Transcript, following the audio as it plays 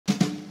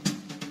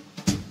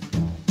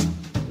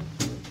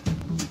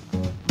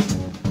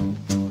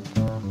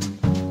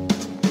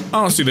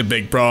I don't see the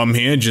big problem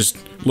here, just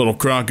little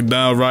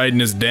crocodile riding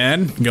his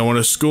dad, going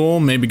to school,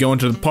 maybe going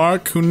to the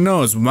park, who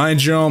knows,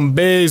 mind your own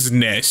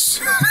business.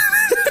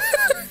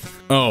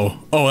 Oh,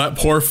 that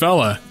poor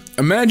fella.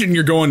 Imagine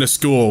you're going to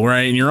school,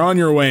 right, and you're on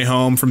your way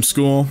home from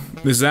school.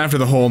 This is after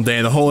the whole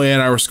day, the whole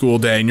 8-hour school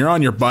day, and you're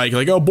on your bike,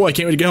 like, oh boy, I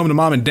can't wait to get home to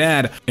mom and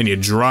dad. And you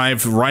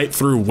drive right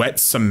through wet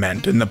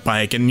cement in the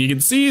bike, and you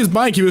can see his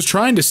bike, he was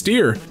trying to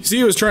steer. You see,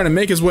 he was trying to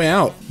make his way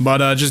out,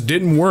 but just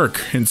didn't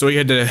work. And so he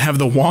had to have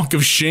the walk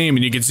of shame,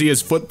 and you can see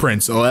his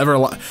footprints,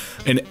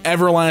 an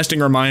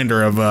everlasting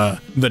reminder of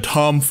the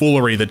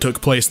tomfoolery that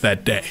took place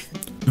that day.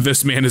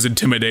 This man is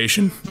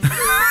intimidation.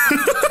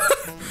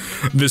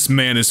 This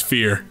man is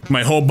fear.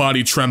 My whole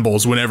body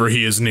trembles whenever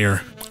he is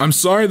near. I'm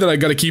sorry that I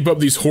gotta keep up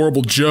these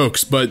horrible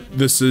jokes, but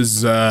this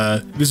is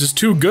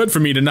too good for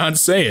me to not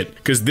say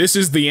it. Cause this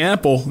is the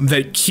apple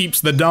that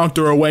keeps the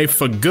doctor away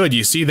for good.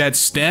 You see that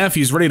staff?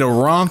 He's ready to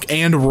rock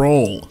and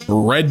roll.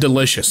 Red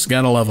delicious,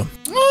 gotta love him.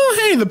 Oh,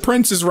 hey, the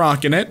prince is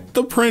rocking it.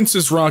 The prince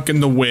is rocking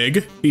the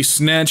wig. He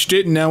snatched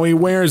it and now he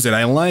wears it.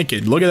 I like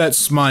it. Look at that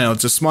smile.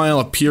 It's a smile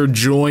of pure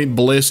joy,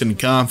 bliss, and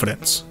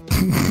confidence.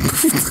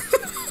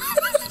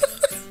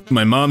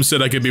 My mom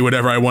said I could be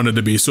whatever I wanted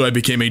to be, so I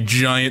became a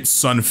giant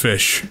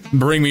sunfish.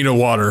 Bring me to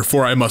water,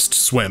 for I must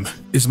swim.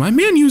 Is my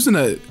man he's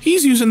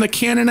using the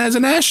Canon as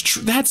an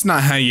ashtray? That's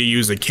not how you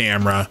use a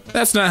camera.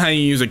 That's not how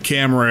you use a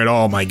camera at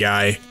all, my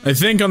guy. I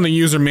think on the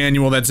user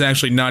manual, that's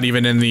actually not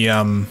even in the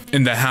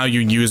how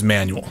you use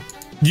manual.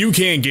 You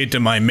can't get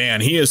to my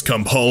man, he is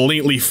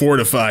completely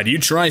fortified. You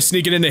try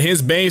sneaking into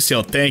his base,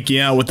 he'll take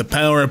you out with the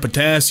power of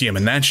potassium,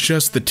 and that's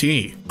just the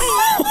tea.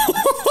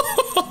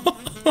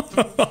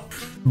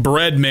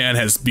 Breadman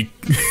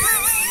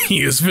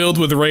he is filled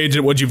with rage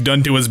at what you've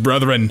done to his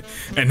brethren,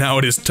 and now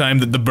it is time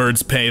that the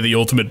birds pay the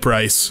ultimate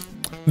price.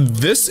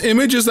 This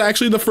image is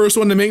actually the first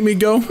one to make me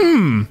go,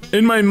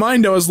 In my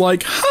mind, I was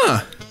like,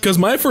 huh. Because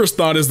my first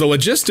thought is the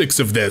logistics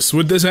of this.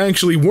 Would this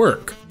actually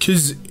work?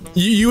 Because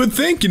you would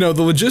think, the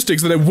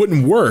logistics that it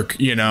wouldn't work,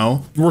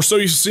 We're so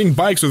used to seeing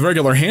bikes with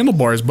regular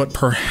handlebars, but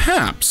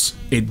perhaps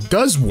it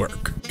does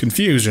work.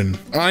 Confusion.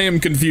 I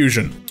am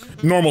confusion.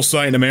 Normal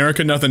sight in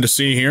America, nothing to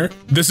see here.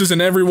 This is in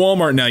every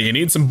Walmart now. You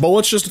need some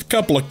bullets, just a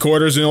couple of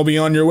quarters, and you'll be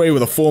on your way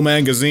with a full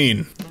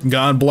magazine.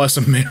 God bless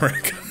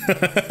America.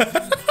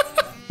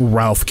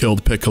 Ralph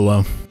killed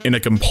Piccolo in a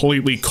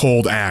completely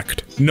cold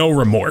act. No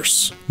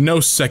remorse.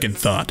 No second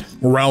thought.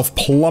 Ralph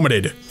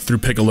plummeted through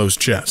Piccolo's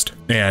chest.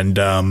 And,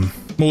 I'm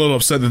a little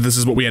upset that this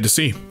is what we had to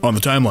see on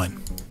the timeline.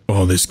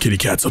 Oh, this kitty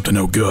cat's up to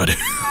no good.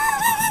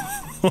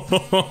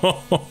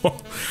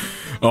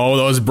 Oh,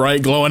 those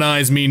bright glowing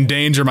eyes mean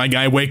danger, my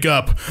guy. Wake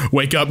up.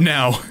 Wake up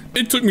now.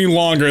 It took me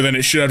longer than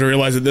it should have to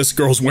realize that this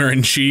girl's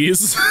wearing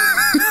cheese.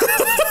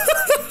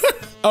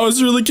 I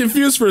was really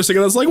confused for a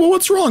second. I was like, well,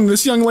 what's wrong?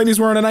 This young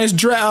lady's wearing a nice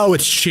dress. Oh,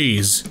 it's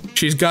cheese.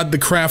 She's got the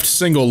Kraft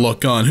single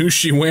look on. Who's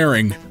she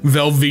wearing?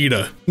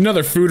 Velveeta.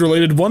 Another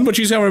food-related one, but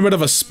she's having a bit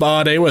of a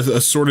spa day with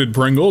assorted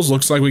Pringles.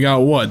 Looks like we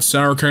got what?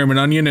 Sour cream and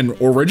onion and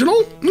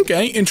original?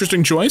 Okay,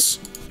 interesting choice.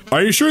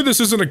 Are you sure this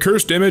isn't a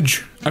cursed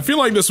image? I feel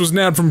like this was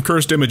nabbed from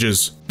cursed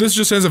images. This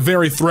just has a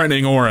very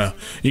threatening aura.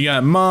 You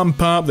got Mom,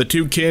 Pop, the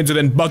two kids, and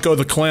then Bucko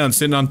the Clown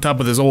sitting on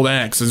top of his old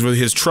axe with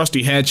his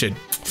trusty hatchet.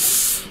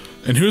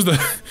 And who's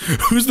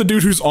the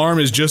dude whose arm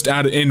is just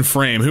out in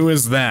frame? Who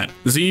is that?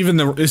 Is he even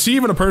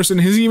a person?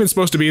 Is he even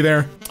supposed to be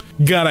there?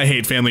 God, I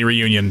hate family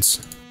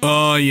reunions.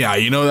 Oh yeah,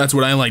 that's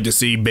what I like to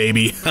see,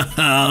 baby.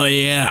 Oh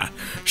yeah.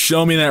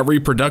 Show me that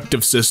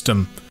reproductive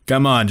system.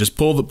 Come on, just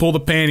pull the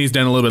panties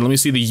down a little bit. Let me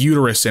see the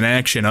uterus in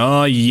action.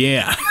 Oh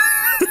yeah.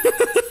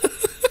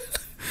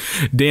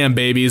 Damn,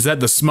 baby, is that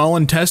the small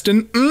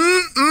intestine?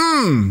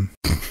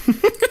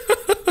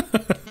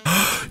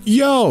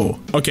 Yo!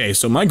 Okay,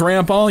 so my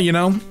grandpa,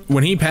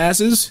 when he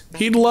passes,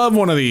 he'd love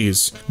one of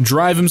these.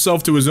 Drive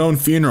himself to his own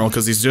funeral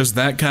because he's just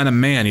that kind of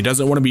man. He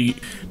doesn't want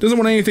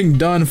anything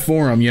done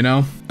for him,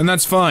 And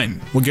that's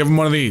fine. We'll give him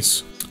one of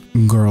these.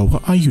 Girl,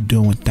 what are you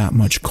doing with that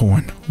much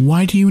corn?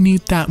 Why do you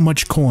need that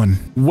much corn?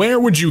 Where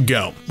would you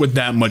go with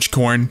that much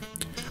corn?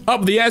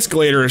 Up the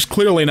escalator is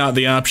clearly not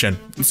the option.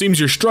 It seems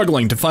you're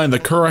struggling to find the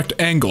correct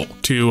angle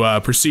to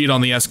proceed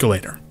on the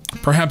escalator.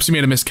 Perhaps you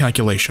made a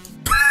miscalculation.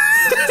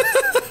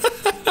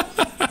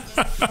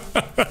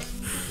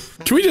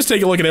 Can we just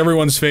take a look at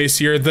everyone's face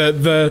here?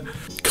 The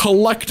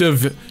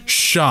collective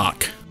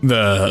shock.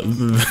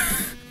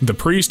 The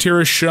priest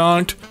here is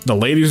shocked, the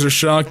ladies are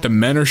shocked, the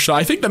men are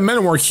shocked. I think the men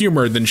are more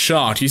humored than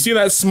shocked. You see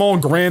that small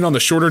grin on the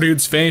shorter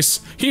dude's face?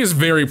 He is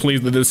very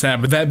pleased that this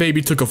happened. That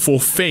baby took a full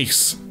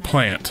face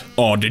plant.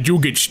 Oh, did you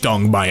get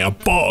stung by a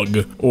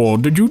bug? Oh,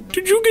 did you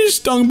get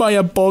stung by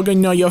a bug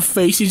and now your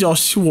face is all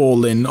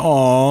swollen?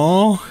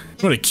 Aw.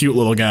 What a cute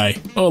little guy.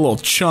 Oh, a little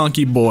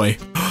chonky boy.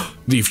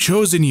 They've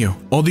chosen you.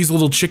 All these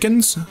little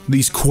chickens,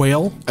 these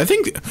quail.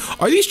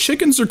 Are these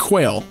chickens or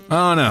quail?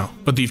 I don't know.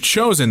 But they've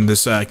chosen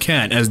this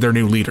cat as their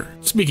new leader.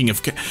 Speaking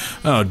of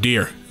oh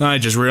dear, I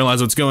just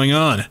realized what's going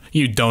on.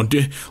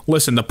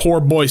 Listen, the poor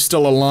boy's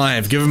still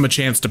alive. Give him a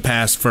chance to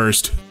pass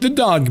first. The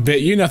dog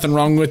bit you, nothing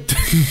wrong with.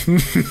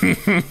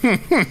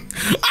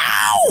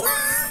 Ow!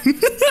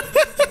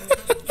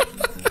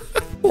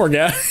 Poor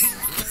guy.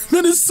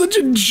 That is such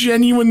a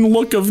genuine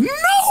look of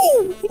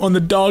no on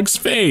the dog's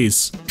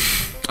face.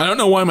 I don't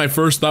know why my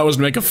first thought was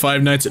to make a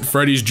Five Nights at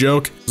Freddy's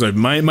joke.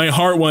 My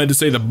heart wanted to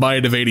say the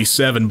bite of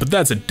 87, but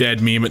that's a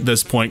dead meme at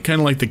this point.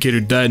 Kind of like the kid who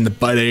died in the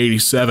bite of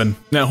 87.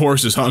 That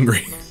horse is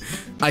hungry.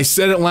 I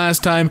said it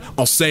last time,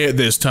 I'll say it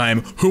this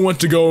time. Who wants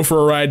to go for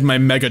a ride in my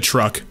mega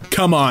truck?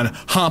 Come on,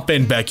 hop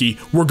in, Becky.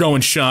 We're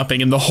going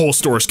shopping and the whole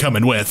store's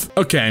coming with.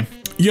 Okay,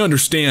 you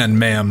understand,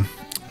 ma'am.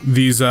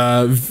 These,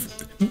 I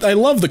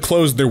love the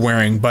clothes they're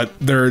wearing, but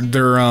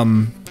they're a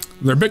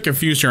bit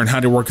confused here on how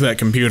to work that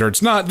computer.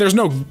 There's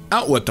no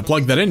outlet to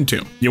plug that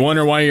into. You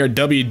wonder why you're at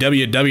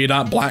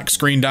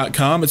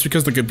www.blackscreen.com? It's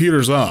because the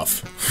computer's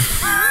off.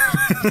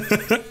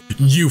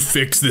 You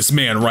fix this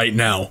man right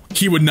now.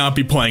 He would not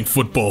be playing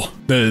football.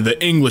 The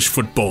English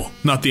football,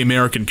 not the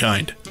American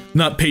kind.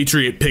 Not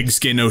Patriot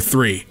Pigskin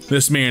 03.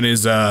 This man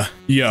is,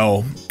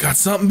 yo, got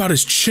something about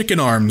his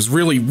chicken arms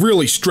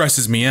really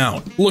stresses me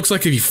out. Looks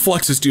like if he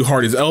flexes too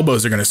hard, his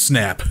elbows are gonna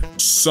snap.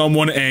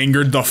 Someone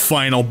angered the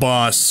final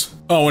boss.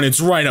 Oh, and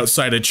it's right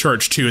outside of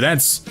church too.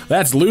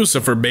 That's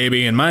Lucifer,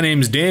 baby, and my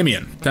name's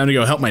Damien. Time to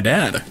go help my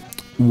dad.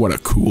 What a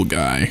cool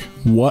guy.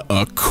 What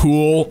a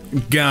cool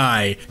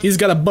guy. He's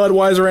got a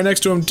Budweiser right next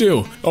to him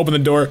too. Open the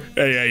door.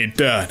 Hey, how you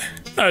doing?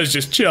 I was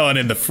just chilling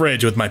in the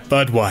fridge with my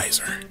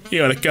Budweiser.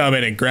 You want to come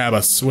in and grab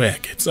a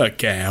swig? It's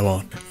okay, I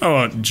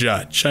won't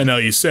judge. I know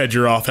you said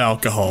you're off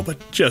alcohol,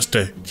 but just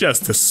a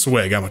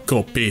swig. I'm a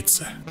cool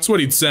pizza. That's what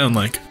he'd sound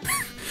like.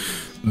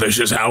 This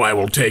is how I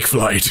will take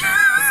flight.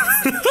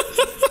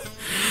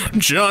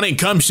 Johnny,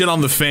 come sit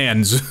on the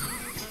fans.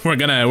 We're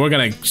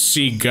gonna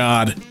see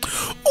God.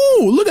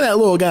 Oh, look at that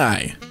little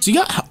guy. So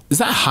is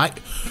that high?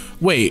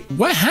 Wait,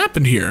 what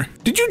happened here?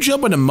 Did you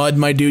jump into mud,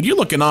 my dude? You're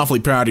looking awfully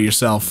proud of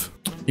yourself.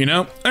 You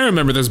know, I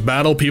remember this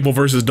battle, People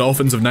versus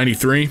Dolphins of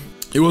 '93.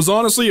 It was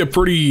honestly a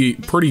pretty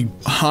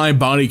high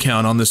body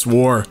count on this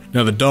war.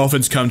 Now the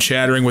Dolphins come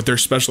chattering with their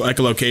special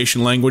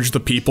echolocation language,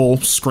 the people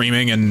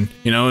screaming, and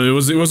you know, it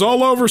was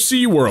all over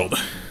SeaWorld.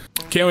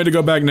 Can't wait to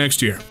go back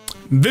next year.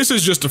 This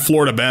is just a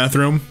Florida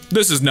bathroom.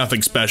 This is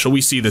nothing special. We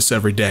see this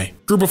every day.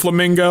 Group of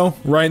flamingo,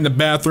 right in the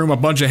bathroom, a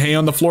bunch of hay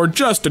on the floor,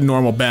 just a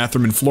normal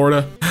bathroom in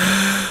Florida.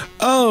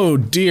 Oh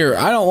dear,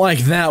 I don't like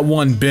that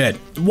one bit.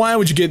 Why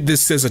would you get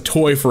this as a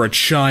toy for a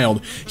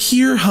child?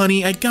 Here,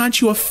 honey, I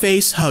got you a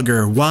face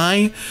hugger.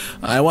 Why?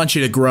 I want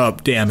you to grow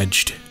up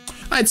damaged.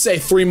 I'd say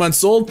 3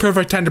 months old,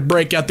 perfect time to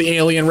break out the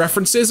alien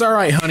references. All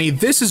right, honey,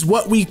 this is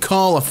what we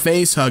call a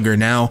face hugger.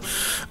 Now,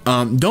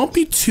 don't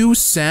be too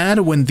sad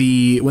when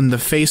the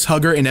face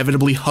hugger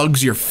inevitably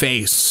hugs your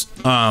face,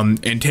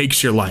 and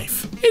takes your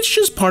life. It's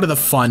just part of the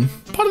fun,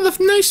 part of the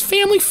nice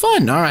family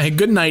fun. All right,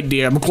 good night,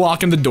 dear. I'm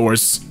locking the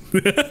doors.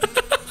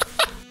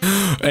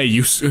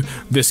 Hey,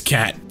 this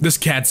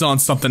cat's on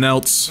something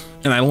else,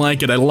 and I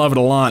like it. I love it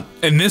a lot.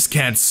 And this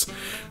cat's,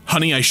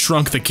 honey, I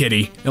shrunk the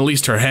kitty. At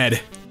least her head.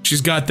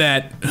 She's got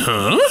that,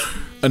 huh?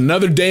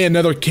 Another day,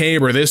 another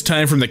caber, this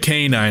time from the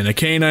canine. A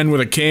canine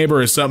with a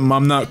caber is something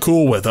I'm not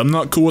cool with. I'm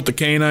not cool with the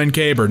canine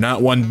caber,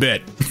 not one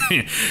bit.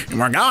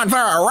 We're going for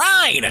a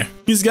ride!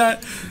 The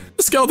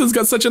skeleton's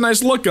got such a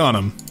nice look on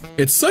him.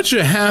 It's such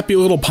a happy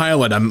little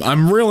pilot. I'm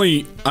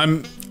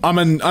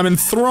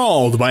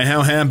enthralled by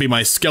how happy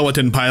my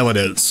skeleton pilot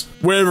is.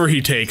 Wherever he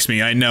takes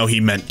me, I know he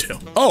meant to.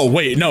 Oh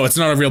wait, no, it's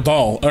not a real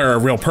doll, or a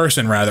real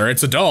person rather.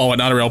 It's a doll, but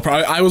not a real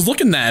I was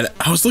looking at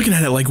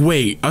it like,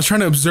 wait, I was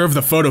trying to observe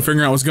the photo,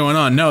 figuring out what's going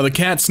on. No, the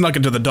cat snuck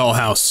into the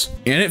dollhouse.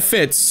 And it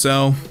fits,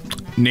 so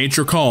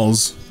nature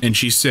calls, and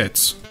she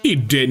sits. He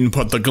didn't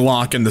put the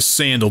Glock in the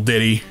sandal,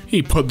 did he?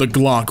 He put the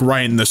Glock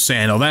right in the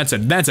sandal. That's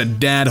a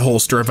dad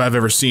holster if I've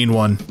ever seen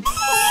one.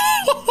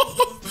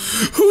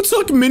 Who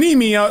took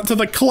Mini-Me out to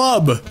the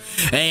club?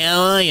 Hey,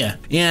 how are ya?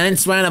 Yeah,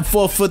 that's right, I'm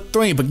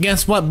 4'3", but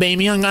guess what,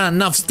 baby? I got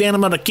enough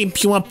stamina to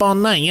keep you up all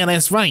night. Yeah,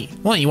 that's right.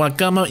 What, you wanna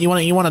come up? You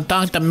wanna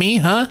talk to me,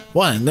 huh?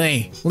 What?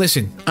 Hey,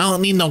 listen, I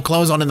don't need no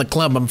clothes on in the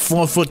club. I'm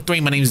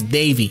 4'3", my name's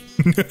Davey.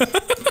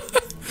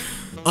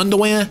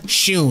 Underwear,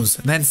 shoes.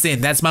 That's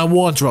it. That's my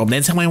wardrobe.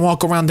 That's how I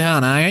walk around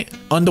town, alright?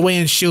 Underwear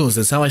and shoes.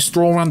 That's how I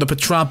stroll around the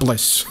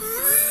Petropolis.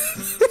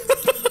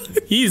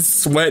 He's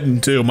sweating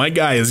too. My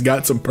guy has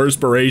got some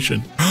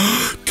perspiration.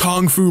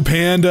 Kung Fu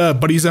Panda,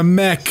 but he's a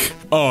mech.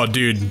 Oh,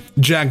 dude.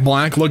 Jack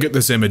Black, look at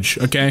this image,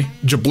 okay?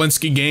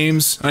 Jablinski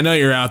Games, I know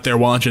you're out there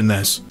watching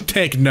this.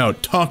 Take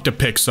note. Talk to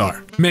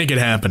Pixar. Make it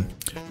happen.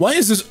 Why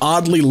is this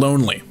oddly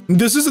lonely?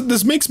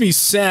 This makes me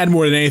sad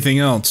more than anything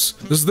else.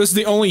 This is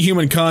the only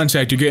human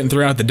contact you're getting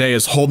throughout the day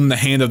is holding the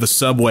hand of the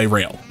subway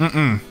rail.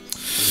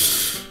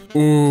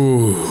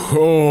 Ooh,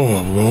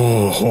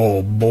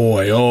 oh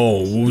boy,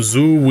 oh,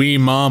 zoo-wee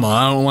mama,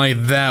 I don't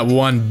like that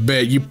one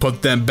bit. You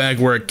put them back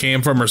where it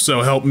came from or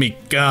so help me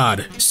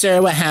God.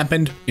 Sir, what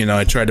happened? You know,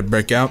 I tried to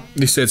break out.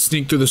 They said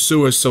sneak through the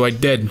sewers, so I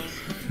did.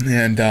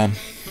 And,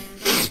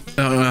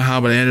 How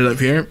about I ended up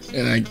here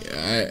and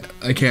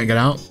I can't get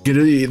out?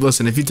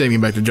 Listen, if you take me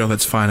back to jail,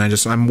 that's fine.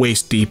 I'm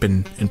waist deep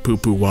in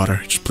poo-poo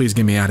water. Just please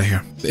get me out of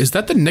here. Is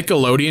that the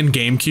Nickelodeon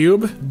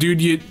GameCube?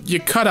 Dude, you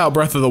cut out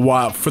Breath of the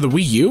Wild for the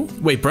Wii U?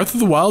 Wait, Breath of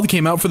the Wild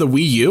came out for the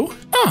Wii U?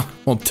 Huh,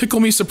 well, tickle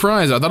me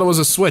surprised. I thought it was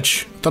a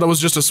Switch. Thought it was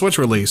just a Switch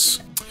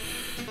release.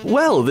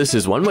 Well, this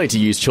is one way to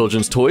use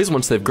children's toys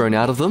once they've grown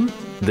out of them.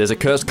 There's a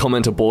cursed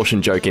comment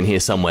abortion joke in here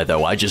somewhere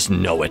though, I just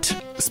know it.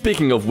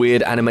 Speaking of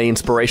weird anime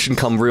inspiration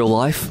come real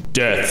life.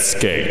 Death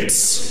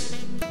skates.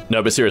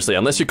 No, but seriously,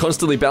 unless you're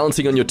constantly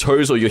balancing on your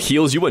toes or your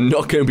heels, you are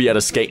not going to be able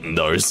to skate in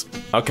those.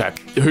 Okay,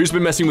 who's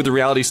been messing with the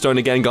reality stone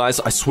again,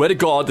 guys? I swear to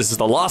God, this is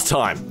the last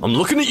time. I'm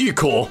looking at you,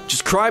 Core.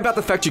 Just cry about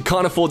the fact you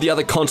can't afford the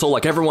other console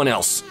like everyone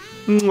else.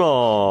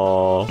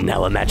 Aww.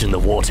 Now imagine the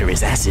water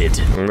is acid.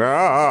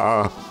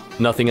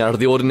 Nothing out of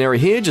the ordinary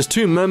here, just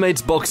two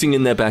mermaids boxing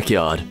in their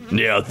backyard.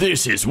 Now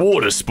this is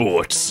water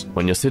sports.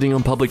 When you're sitting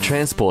on public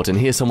transport and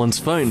hear someone's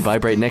phone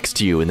vibrate next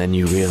to you and then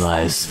you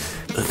realize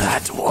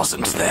that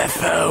wasn't their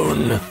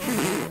phone.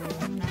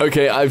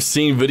 Okay, I've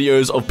seen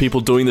videos of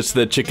people doing this to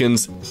their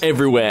chickens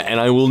everywhere and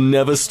I will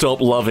never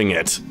stop loving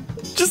it.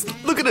 Just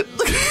look at it.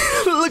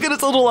 Look at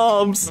its little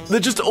arms. They're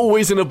just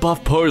always in a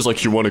buff pose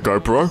like, you want to go,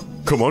 bro?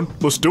 Come on,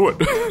 let's do it.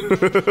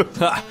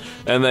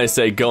 And they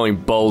say going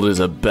bold is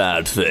a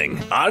bad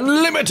thing.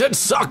 Unlimited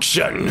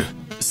suction.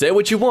 Say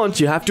what you want,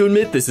 you have to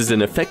admit this is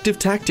an effective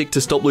tactic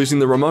to stop losing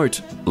the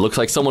remote. Looks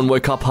like someone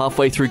woke up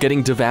halfway through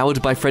getting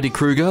devoured by Freddy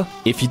Krueger.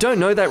 If you don't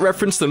know that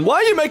reference, then why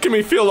are you making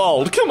me feel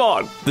old? Come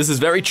on. This is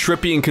very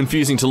trippy and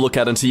confusing to look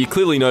at until you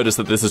clearly notice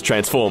that this is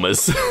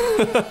Transformers.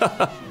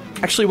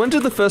 Actually, when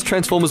did the first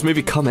Transformers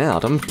movie come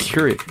out? I'm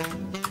curious.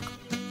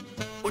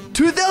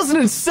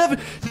 2007?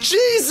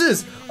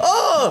 Jesus!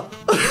 Oh!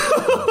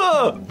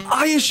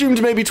 I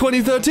assumed maybe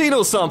 2013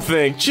 or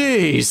something.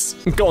 Jeez.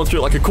 I'm going through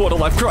like a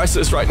quarter-life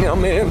crisis right now,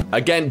 man.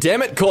 Again,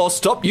 damn it, Core,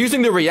 stop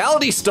using the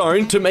reality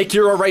stone to make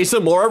your eraser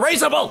more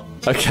erasable.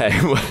 Okay.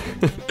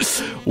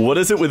 What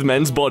is it with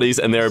men's bodies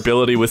and their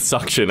ability with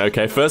suction?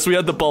 Okay, first we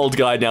had the bald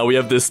guy, now we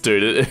have this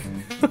dude.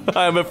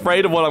 I'm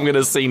afraid of what I'm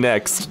gonna see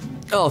next.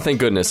 Oh, thank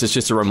goodness. It's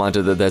just a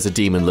reminder that there's a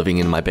demon living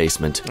in my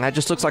basement. That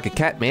just looks like a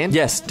cat, man.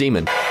 Yes,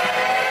 demon.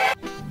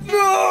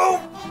 No,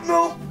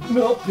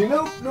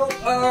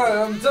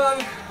 I'm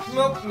done.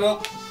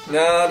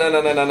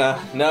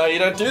 No, you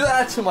don't do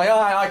that to my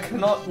eye. I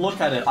cannot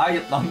look at it.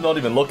 I'm not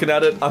even looking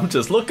at it. I'm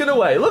just looking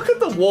away. Look at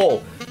the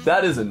wall.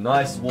 That is a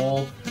nice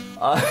wall.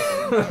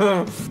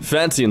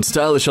 Fancy and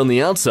stylish on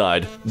the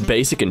outside,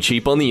 basic and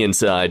cheap on the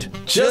inside.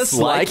 Just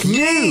like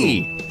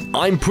me!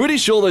 I'm pretty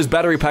sure those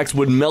battery packs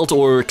would melt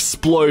or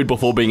explode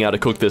before being able to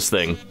cook this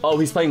thing. Oh,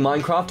 he's playing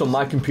Minecraft on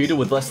my computer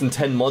with less than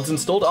 10 mods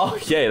installed? Oh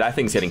yeah, that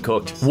thing's getting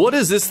cooked. What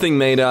is this thing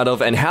made out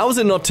of and how is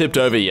it not tipped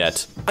over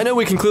yet? I know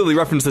we can clearly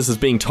reference this as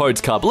being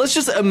Toad's car, but let's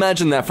just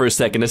imagine that for a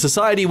second. A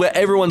society where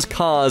everyone's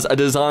cars are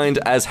designed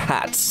as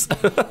hats.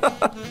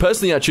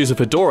 Personally, I choose a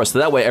fedora so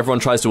that way everyone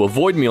tries to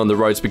avoid me on the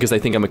roads because they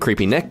think I'm a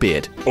creepy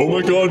neckbeard. Oh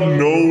my god,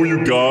 no,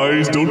 you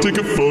guys, don't take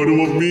a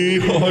photo of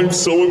me. I'm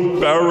so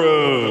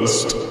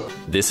embarrassed.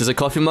 This is a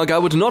coffee mug I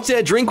would not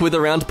dare drink with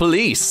around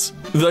police.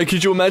 Though,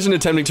 could you imagine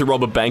attempting to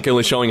rob a bank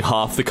only showing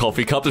half the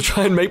coffee cup to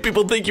try and make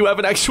people think you have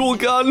an actual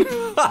gun?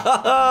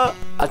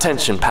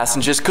 Attention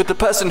passengers, could the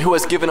person who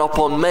has given up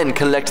on men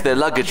collect their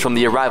luggage from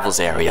the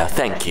arrivals area?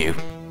 Thank you.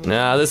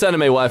 Nah, this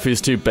anime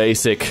waifu's too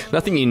basic.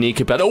 Nothing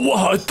unique about it. Oh,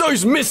 whoa,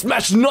 those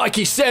mismatched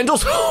Nike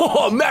sandals!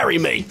 Oh, marry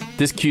me!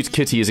 This cute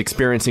kitty is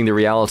experiencing the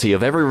reality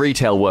of every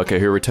retail worker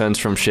who returns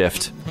from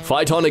shift.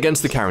 Fight on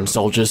against the Karen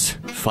soldiers.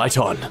 Fight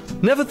on.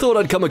 Never thought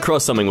I'd come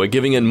across something where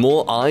giving it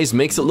more eyes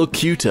makes it look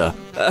cuter.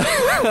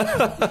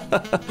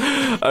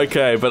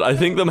 Okay, but I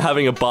think them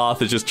having a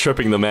bath is just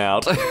tripping them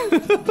out.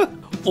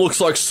 Looks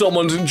like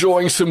someone's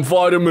enjoying some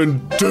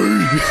vitamin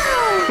D.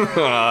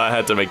 I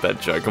had to make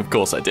that joke, of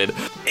course I did.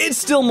 It's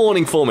still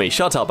morning for me,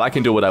 shut up, I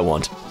can do what I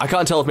want. I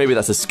can't tell if maybe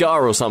that's a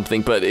scar or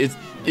something, but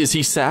is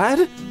he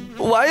sad?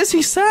 Why is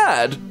he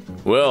sad?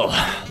 Well,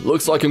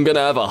 looks like I'm gonna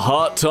have a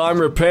hard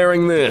time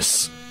repairing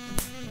this.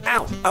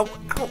 Ow, ow,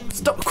 ow,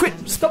 stop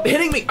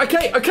hitting me.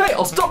 Okay,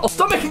 I'll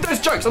stop making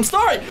those jokes, I'm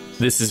sorry.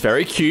 This is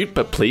very cute,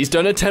 but please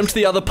don't attempt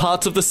the other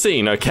parts of the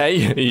scene,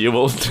 okay? You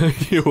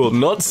will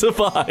not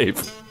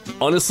survive.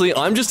 Honestly,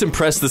 I'm just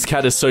impressed this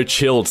cat is so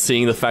chilled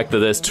seeing the fact that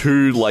there's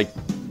two, like,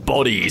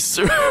 bodies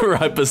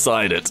right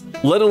beside it.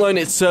 Let alone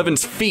its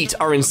servant's feet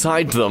are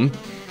inside them.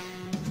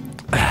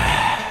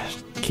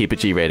 Keep it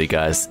G-rated,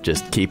 guys.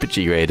 Just keep it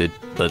G-rated.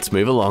 Let's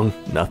move along.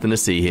 Nothing to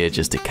see here,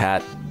 just a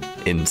cat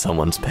in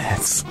someone's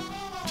pants.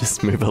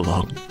 Just move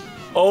along.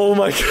 Oh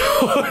my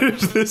god,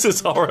 this is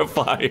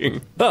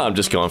horrifying. Oh, I'm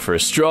just going for a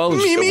stroll.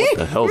 Mimi? What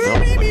the hell?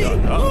 Oh my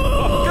god.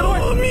 Oh, get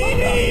away!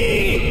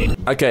 Mimi!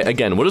 Okay,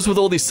 again, what is with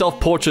all these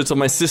self-portraits of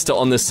my sister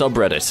on this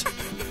subreddit?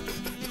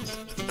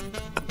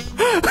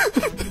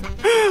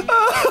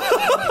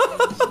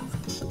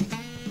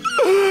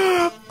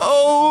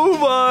 Oh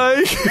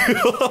my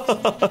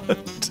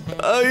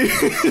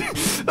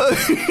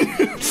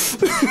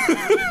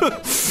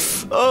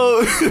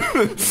Oh,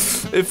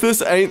 if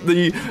this ain't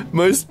the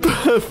most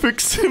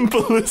perfect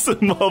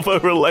symbolism of a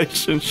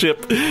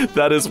relationship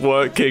that is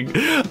working.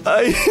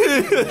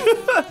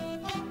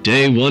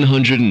 Day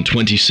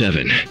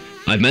 127.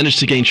 I've managed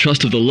to gain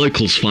trust of the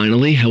locals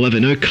finally, however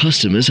no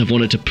customers have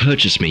wanted to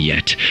purchase me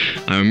yet.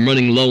 I'm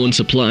running low on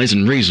supplies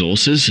and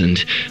resources,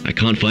 and I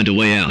can't find a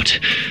way out.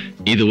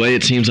 Either way,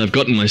 it seems I've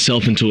gotten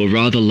myself into a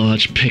rather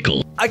large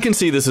pickle. I can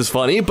see this is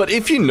funny, but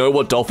if you know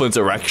what dolphins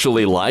are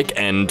actually like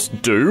and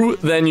do,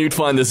 then you'd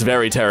find this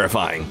very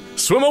terrifying.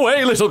 Swim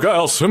away, little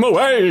girl, swim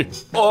away!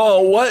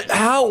 Oh, what?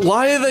 How?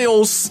 Why are they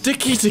all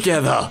sticky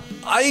together?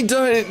 I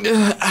don't...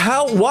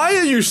 why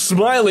are you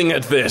smiling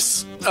at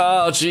this?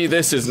 Oh, gee,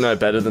 this is no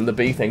better than the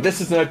bee thing. This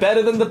is no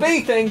better than the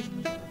bee thing.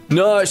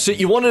 No, shit,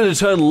 you wanted to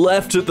turn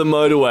left at the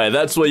motorway.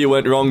 That's where you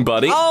went wrong,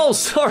 buddy. Oh,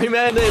 sorry,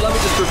 Mandy. Let me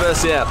just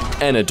reverse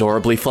out. An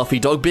adorably fluffy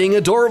dog being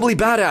adorably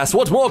badass.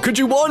 What more could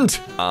you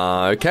want?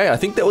 Okay, I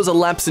think there was a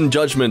lapse in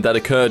judgment that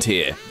occurred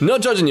here.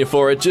 Not judging you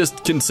for it,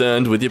 just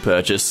concerned with your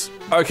purchase.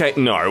 Okay,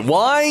 no.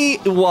 Why?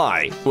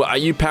 Well, are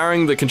you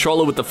powering the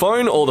controller with the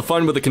phone or the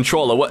phone with the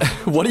controller?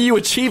 What are you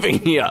achieving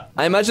here?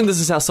 I imagine this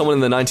is how someone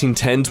in the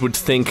 1910s would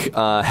think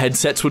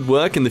headsets would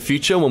work in the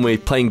future when we're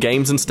playing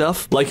games and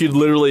stuff. Like you'd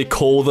literally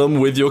call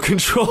them with your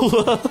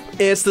controller.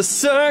 It's the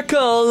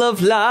circle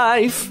of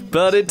life,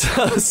 but it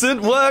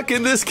doesn't work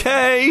in this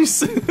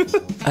case.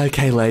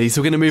 Okay, ladies,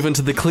 we're gonna move on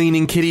to the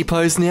cleaning kitty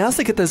pose now,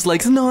 so get those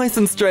legs nice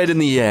and straight in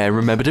the air.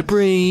 Remember to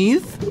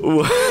breathe.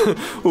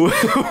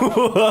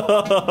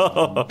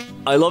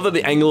 I love that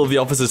the angle of the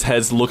officers'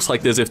 heads looks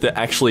like as if they're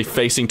actually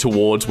facing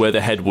towards where the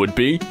head would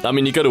be. I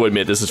mean, you gotta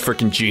admit, this is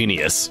freaking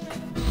genius.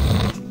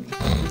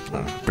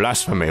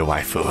 Blasphemy,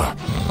 waifu.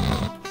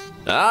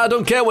 I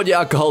don't care what your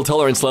alcohol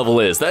tolerance level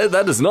is.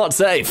 That is not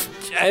safe.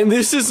 And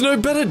this is no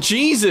better.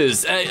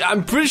 Jesus.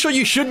 I'm pretty sure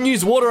you shouldn't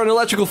use water on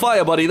electrical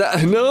fire, buddy.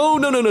 No.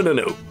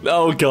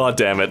 Oh, god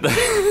damn it.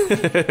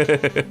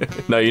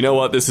 No, you know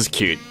what? This is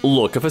cute.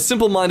 Look, if a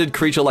simple-minded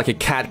creature like a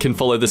cat can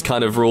follow this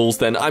kind of rules,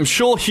 then I'm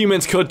sure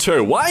humans could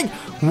too. Why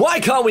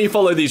can't we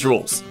follow these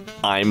rules?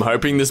 I'm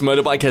hoping this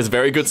motorbike has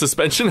very good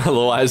suspension,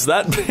 otherwise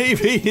that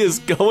baby is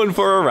going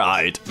for a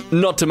ride.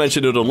 Not to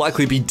mention it'll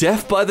likely be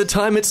deaf by the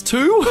time it's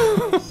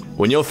 2.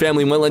 When your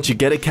family won't let you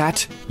get a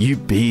cat, you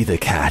be the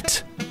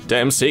cat.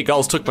 Damn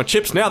seagulls took my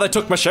chips, now they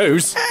took my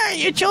shoes.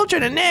 Your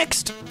children are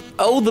next.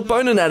 Oh, the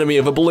bone anatomy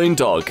of a balloon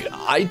dog.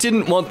 I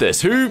didn't want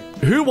this. Who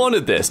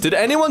wanted this? Did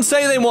anyone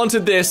say they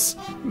wanted this?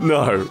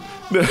 No.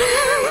 No.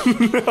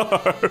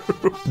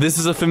 This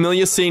is a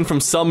familiar scene from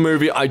some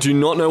movie. I do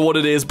not know what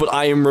it is, but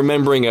I am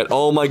remembering it.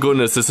 Oh my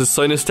goodness, this is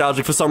so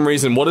nostalgic for some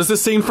reason. What is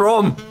this scene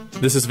from?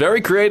 This is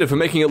very creative for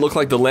making it look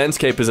like the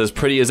landscape is as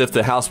pretty as if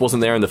the house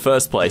wasn't there in the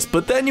first place.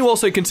 But then you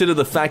also consider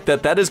the fact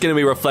that that is going to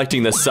be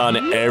reflecting the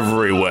sun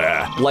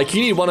everywhere. Like, you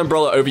need one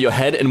umbrella over your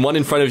head and one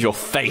in front of your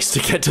face to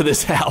get to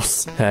this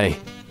house. Hey,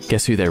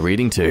 guess who they're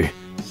reading to?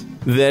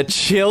 They're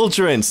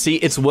children. See,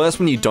 it's worse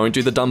when you don't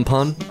do the dumb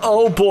pun.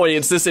 Oh boy,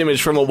 it's this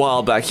image from a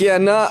while back. Yeah,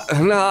 nah,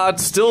 I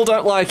still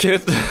don't like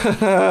it.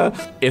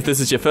 If this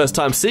is your first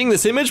time seeing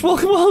this image,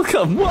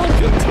 welcome to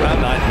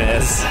our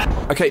nightmares.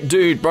 Okay,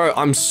 dude, bro,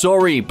 I'm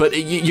sorry, but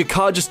your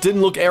car just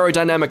didn't look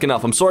aerodynamic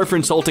enough. I'm sorry for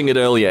insulting it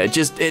earlier.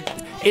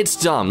 It's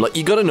dumb. Like,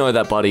 you gotta know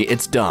that, buddy.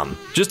 It's dumb.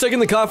 Just taking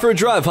the car for a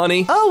drive,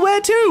 honey. Oh,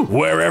 where to?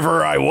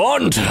 Wherever I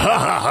want. Ha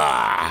ha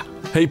ha.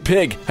 Hey,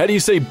 pig, how do you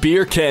say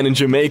beer can in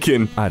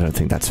Jamaican? I don't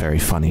think that's very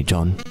funny,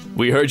 John.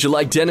 We heard you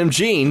like denim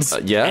jeans.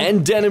 Yeah?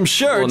 And denim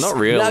shirts. Well, not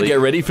really. Now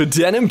get ready for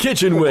denim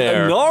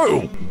kitchenware.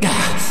 No!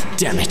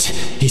 Damn it.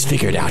 He's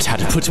figured out how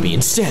to put me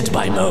in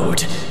standby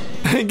mode.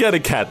 Get a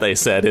cat, they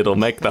said. It'll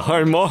make the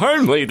home more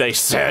homely, they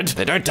said.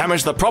 They don't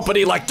damage the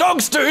property like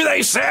dogs do,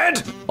 they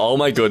said. Oh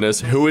my goodness,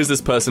 who is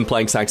this person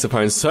playing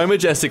saxophone so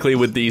majestically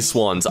with these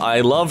swans? I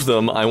love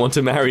them. I want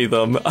to marry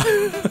them.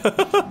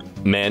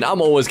 Man,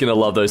 I'm always gonna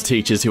love those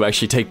teachers who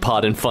actually take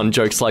part in fun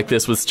jokes like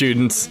this with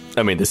students.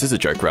 I mean, this is a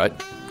joke, right?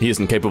 He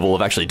isn't capable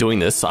of actually doing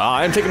this.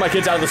 I'm taking my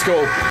kids out of the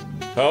school.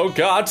 Oh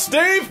god,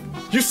 Steve!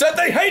 You said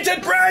they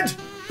hated bread!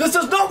 This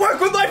does not work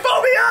with my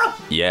phobia!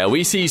 Yeah,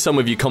 we see some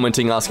of you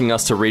commenting asking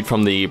us to read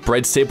from the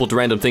bread stapled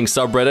random things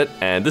subreddit,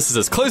 and this is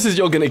as close as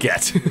you're gonna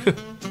get.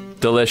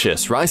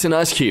 Delicious. Rice and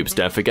ice cubes.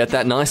 Don't forget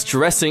that nice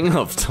dressing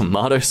of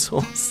tomato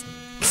sauce.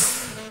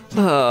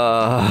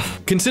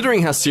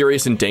 Considering how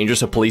serious and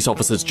dangerous a police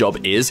officer's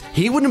job is,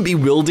 he wouldn't be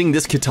wielding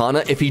this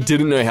katana if he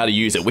didn't know how to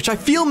use it, which I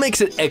feel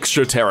makes it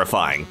extra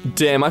terrifying.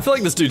 Damn, I feel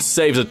like this dude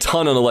saves a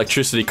ton on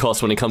electricity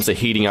costs when it comes to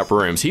heating up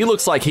rooms. He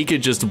looks like he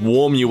could just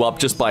warm you up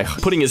just by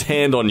putting his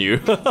hand on you.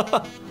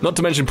 Not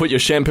to mention put your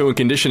shampoo and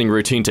conditioning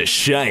routine to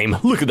shame.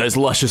 Look at those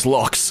luscious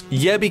locks.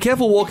 Yeah, be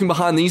careful walking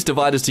behind these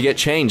dividers to get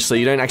changed so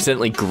you don't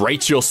accidentally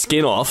grate your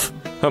skin off.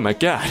 Oh my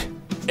god.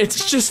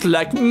 It's just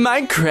like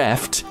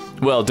Minecraft.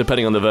 Well,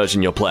 depending on the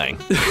version you're playing.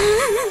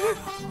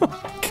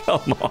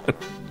 Come on.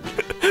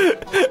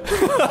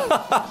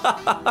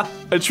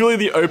 It's really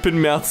the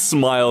open-mouthed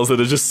smiles that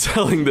are just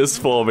selling this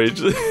for me.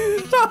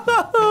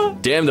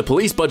 Damn, the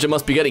police budget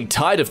must be getting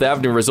tight if they're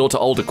having to resort to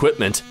old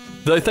equipment.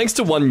 Though thanks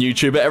to one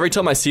YouTuber, every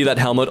time I see that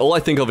helmet, all I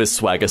think of is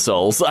Swagger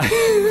Souls.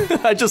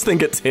 I just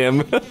think it's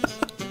him.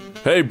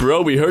 Hey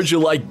bro, we heard you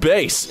like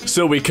bass,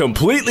 so we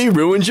completely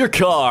ruined your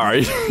car.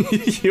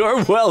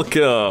 You're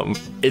welcome.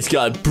 It's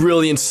got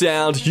brilliant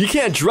sound, you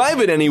can't drive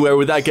it anywhere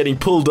without getting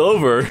pulled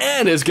over,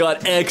 and it's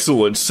got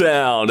excellent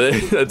sound.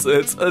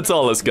 That's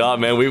all it's got,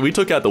 man. We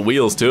took out the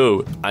wheels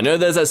too. I know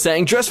there's that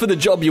saying, dress for the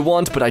job you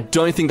want, but I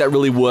don't think that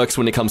really works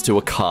when it comes to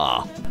a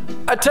car.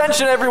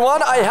 Attention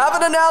everyone, I have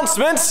an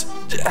announcement.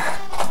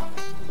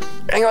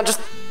 Hang on, just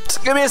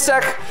give me a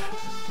sec.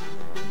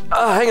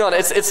 Hang on,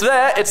 it's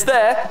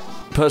there.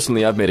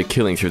 Personally, I've made a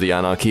killing through the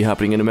anarchy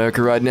happening in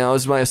America right now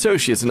as my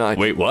associates and I—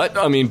 Wait, what?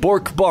 I mean,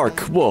 bork,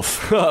 bark, woof.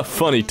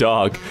 Funny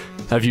dog.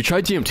 Have you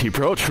tried DMT,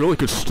 bro? It's really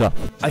good stuff.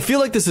 I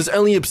feel like this is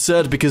only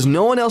absurd because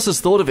no one else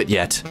has thought of it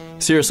yet.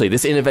 Seriously,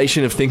 this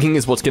innovation of thinking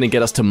is what's gonna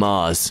get us to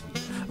Mars.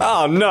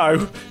 Oh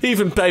no,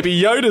 even Baby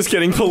Yoda's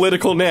getting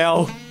political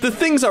now. The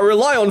things I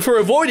rely on for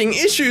avoiding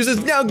issues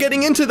is now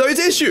getting into those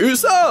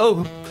issues.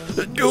 Oh,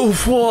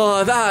 oof,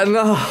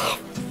 that,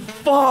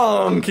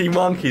 funky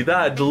monkey,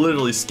 that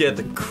literally scared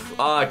the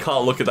I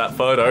can't look at that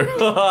photo.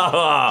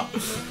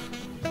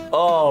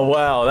 Oh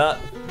wow,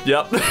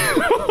 yep.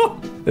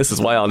 This is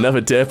why I'll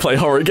never dare play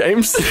horror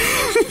games.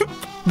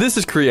 This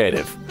is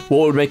creative.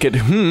 What would make it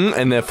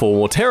and therefore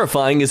more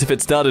terrifying is if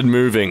it started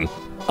moving.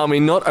 I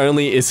mean, not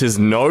only is his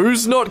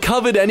nose not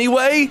covered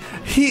anyway,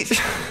 he's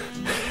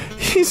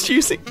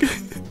using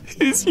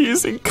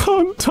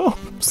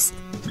condoms.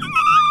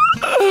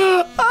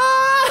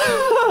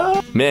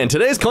 Man,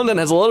 today's content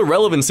has a lot of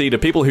relevancy to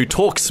people who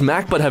talk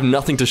smack but have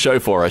nothing to show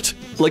for it.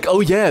 Like, oh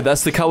yeah,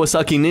 that's the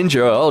Kawasaki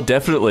Ninja. Oh,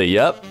 definitely,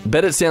 yep.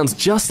 Bet it sounds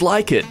just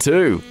like it,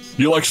 too.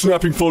 You like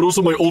snapping photos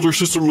of my older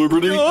sister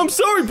Liberty? Oh, I'm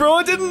sorry, bro,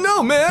 I didn't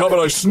know, man. How about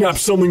I snap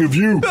something of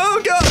you?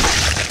 Oh, God.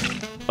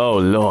 Oh,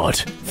 Lord.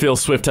 Phil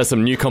Swift has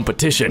some new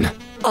competition.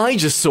 I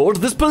just sawed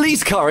this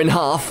police car in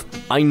half.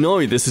 I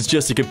know this is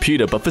just a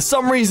computer, but for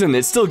some reason,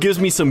 it still gives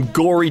me some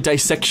gory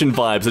dissection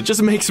vibes. It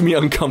just makes me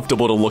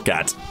uncomfortable to look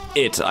at.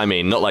 I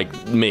mean, not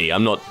like me.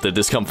 I'm not the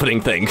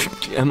discomforting thing.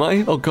 Am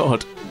I? Oh,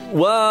 God.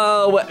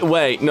 Whoa,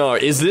 wait, no.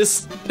 Is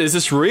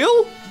this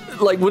real?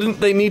 Like, wouldn't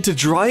they need to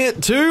dry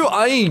it too?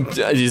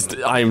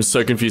 I am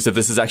so confused if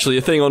this is actually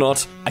a thing or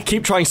not. I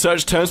keep trying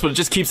search terms, but it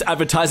just keeps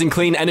advertising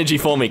clean energy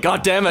for me.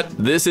 God damn it.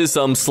 This is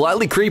some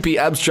slightly creepy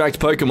abstract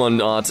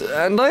Pokemon art,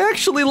 and I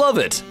actually love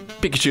it.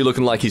 Pikachu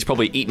looking like he's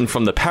probably eaten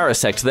from the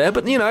parasect there,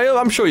 but you know,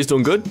 I'm sure he's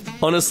doing good.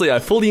 Honestly, I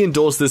fully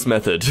endorse this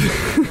method.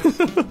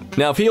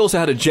 Now, if he also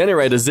had a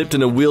generator zipped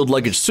in a wheeled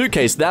luggage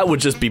suitcase, that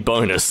would just be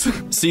bonus.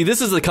 See, this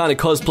is the kind of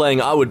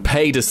cosplaying I would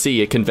pay to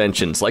see at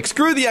conventions. Like,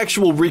 screw the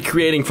actual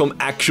recreating from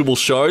actual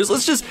shows,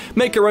 let's just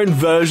make our own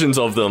versions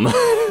of them.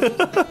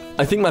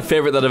 I think my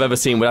favorite that I've ever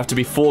seen would have to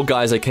be 4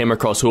 guys I came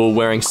across who were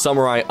wearing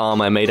samurai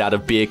armor made out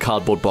of beer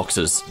cardboard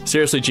boxes.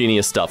 Seriously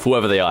genius stuff,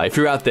 whoever they are. If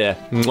you're out there,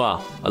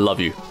 mwah, I love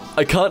you.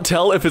 I can't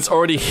tell if it's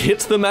already hit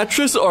the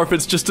mattress or if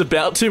it's just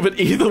about to, but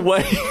either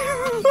way.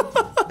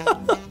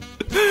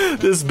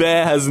 This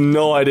bear has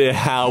no idea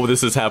how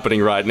this is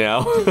happening right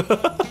now.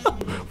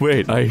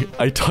 Wait,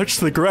 I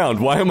touched the ground.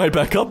 Why am I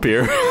back up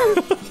here?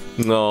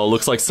 No,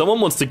 looks like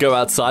someone wants to go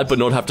outside but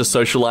not have to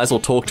socialize or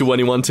talk to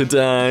anyone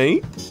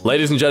today.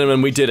 Ladies and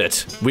gentlemen, we did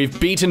it. We've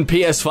beaten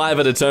PS5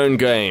 at its own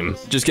game.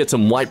 Just get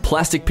some white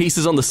plastic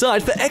pieces on the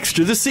side for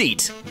extra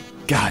deceit.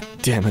 God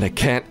damn it, I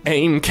can't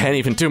aim, can't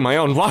even do my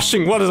own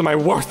washing. What is my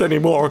worth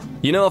anymore?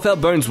 You know, if our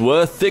bones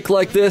were thick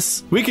like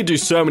this, we could do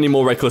so many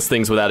more reckless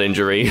things without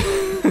injury.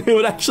 It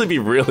would actually be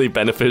really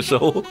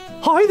beneficial.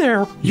 Hi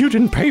there. You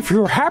didn't pay for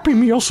your Happy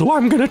Meal, so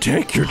I'm gonna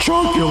take your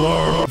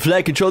jugular.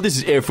 Flight Control, this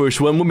is Air Force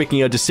One. We're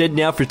making our descent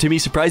now for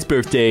Timmy's surprise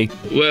birthday.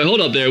 Well,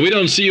 hold up there. We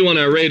don't see you on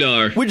our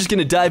radar. We're just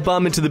gonna dive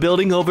bomb into the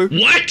building, over.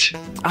 What?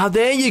 Ah,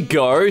 there you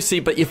go.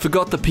 See, but you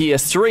forgot the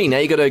PS3. Now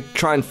you gotta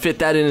try and fit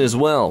that in as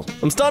well.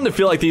 I'm starting to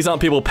feel like these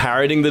aren't people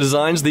parodying the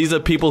designs. These are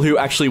people who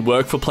actually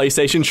work for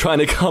PlayStation trying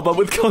to come up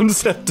with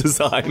concept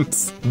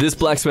designs. This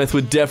blacksmith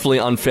would definitely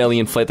unfairly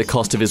inflate the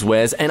cost of his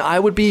wares, and I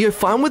would be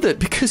fine with it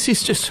because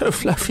he's just so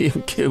fluffy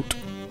and cute.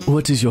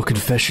 What is your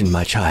confession,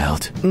 my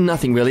child?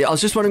 Nothing really. I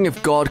was just wondering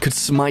if God could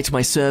smite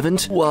my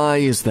servant. Why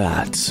is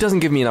that?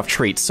 Doesn't give me enough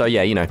treats, so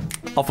yeah, you know,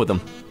 off with them.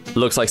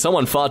 Looks like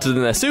someone farted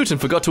in their suit and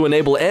forgot to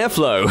enable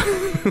airflow.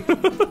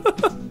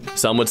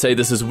 Some would say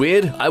this is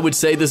weird. I would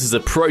say this is a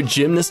pro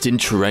gymnast in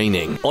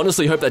training.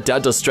 Honestly, hope that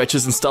dad does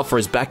stretches and stuff for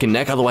his back and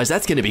neck, otherwise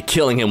that's gonna be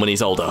killing him when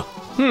he's older.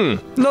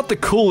 Not the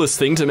coolest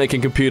thing to make a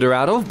computer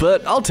out of,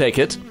 but I'll take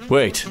it.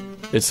 Wait,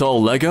 it's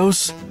all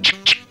Legos?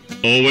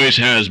 Always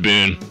has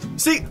been.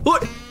 See,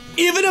 look,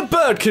 even a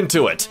bird can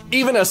do it.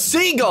 Even a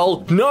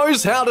seagull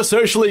knows how to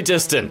socially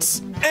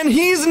distance. And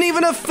he isn't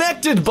even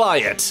affected by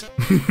it.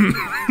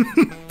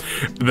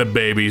 The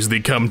babies, they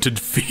come to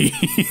feed.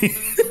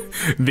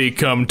 They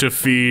come to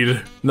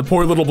feed. The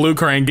poor little blue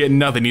cry ain't getting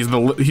nothing. He's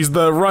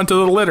the runt of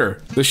the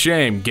litter. The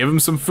shame. Give him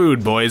some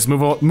food, boys.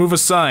 Move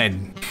aside.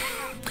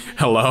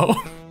 Hello?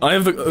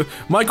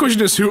 My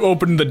question is, who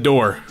opened the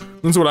door?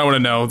 That's what I want to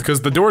know,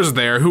 because the door's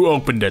there. Who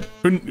opened it?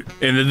 And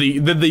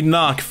did they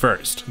knock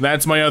first?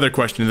 That's my other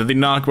question. Did they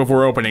knock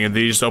before opening, and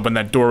did they just open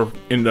that door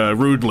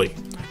rudely?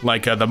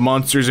 Like the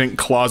Monsters Inc.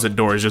 closet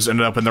doors just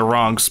ended up in the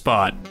wrong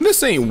spot.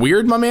 This ain't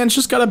weird. My man's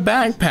just got a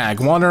backpack,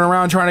 wandering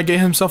around trying to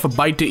get himself a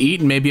bite to eat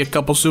and maybe a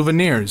couple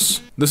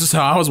souvenirs. This is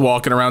how I was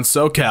walking around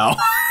SoCal.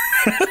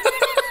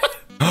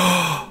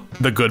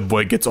 The good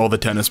boy gets all the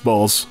tennis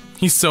balls.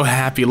 He's so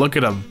happy. Look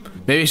at him.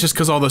 Maybe it's just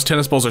because all those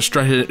tennis balls are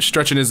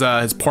stretching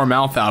his poor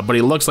mouth out, but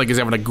he looks like he's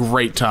having a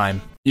great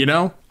time. You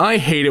know? I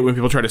hate it when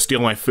people try to steal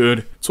my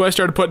food, so I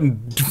started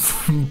putting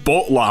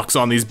bolt locks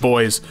on these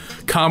boys.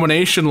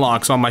 Combination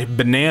locks on my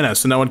banana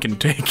so no one can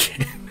take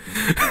it.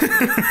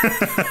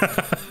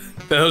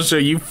 That'll show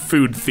you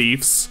food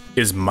thieves.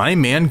 Is my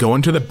man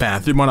going to the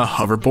bathroom on a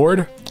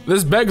hoverboard?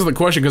 This begs the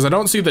question because I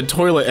don't see the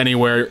toilet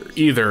anywhere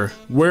either.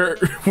 What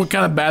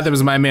kind of bathroom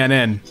is my man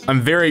in?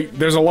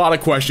 There's a lot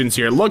of questions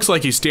here. It looks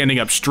like he's standing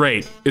up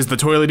straight. Is the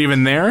toilet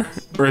even there?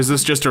 Or is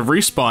this just a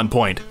respawn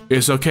point?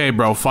 It's okay,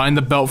 bro. Find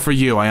the belt for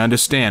you. I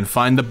understand.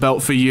 Find the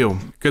belt for you.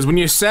 Because when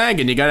you're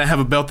sagging, you gotta have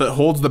a belt that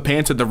holds the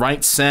pants at the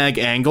right sag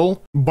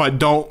angle, but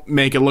don't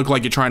make it look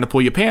like you're trying to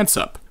pull your pants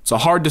up. It's a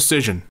hard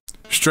decision.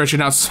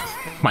 Stretching out.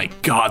 My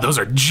God, those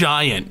are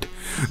giant.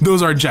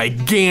 Those are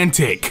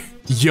gigantic.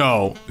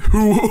 Yo,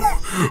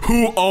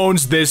 who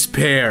owns this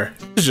pair?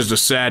 This is just a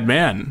sad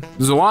man.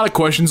 There's a lot of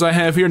questions I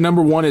have here.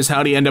 Number one is,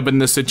 how'd he end up in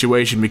this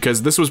situation?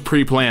 Because this was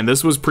pre-planned.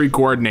 This was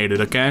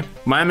pre-coordinated, okay?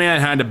 My man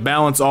had to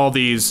balance all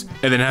these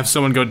and then have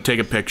someone go take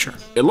a picture.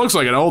 It looks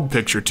like an old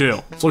picture,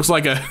 too. It looks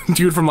like a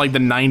dude from, like, the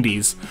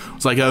 90s.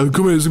 It's like, oh,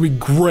 come on, this is gonna be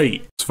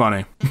great. It's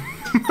funny.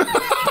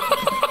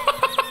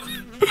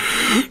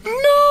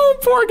 No,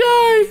 poor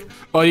guy.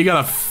 Oh, you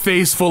got a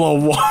face full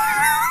of water.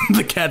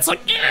 The cat's like,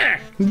 eh.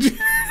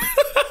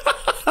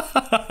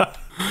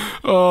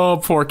 Oh,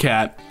 poor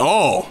cat.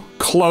 Oh,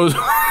 close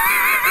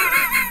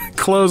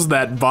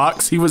that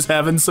box. He was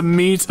having some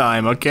me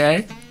time,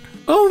 okay?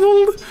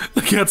 Oh,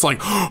 the cat's like,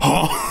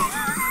 oh,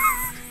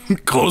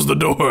 close the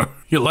door.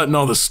 You're letting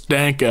all the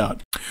stank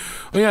out.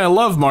 Oh, yeah, I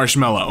love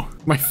Marshmallow.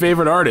 My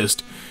favorite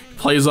artist. He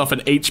plays off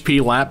an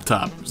HP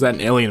laptop. Is that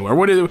an Alienware?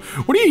 What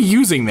are you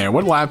using there?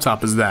 What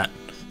laptop is that?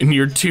 In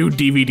your 2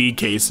 DVD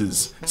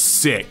cases.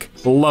 Sick.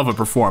 Love a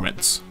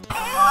performance.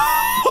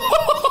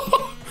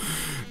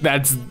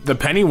 That's the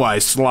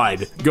Pennywise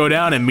slide. Go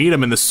down and meet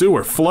him in the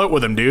sewer. Float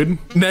with him, dude.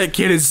 That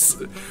kid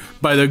is,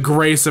 by the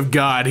grace of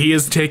God, he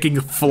is taking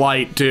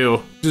flight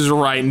too. Just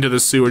right into the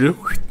sewer.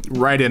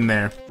 Right in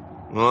there.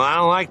 Well, I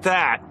don't like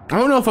that. I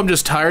don't know if I'm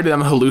just tired and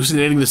I'm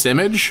hallucinating this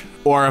image,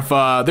 or if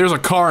there's a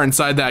car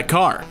inside that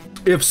car.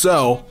 If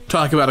so,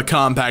 talk about a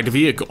compact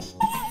vehicle.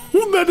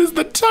 That is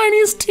the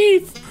tiniest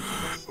teeth.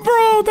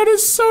 Bro, that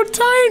is so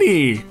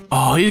tiny.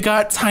 Oh, you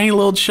got tiny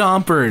little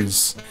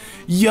chompers.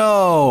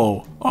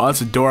 Yo. Oh,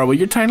 that's adorable.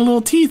 Your tiny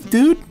little teeth,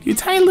 dude. Your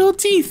tiny little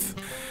teeth.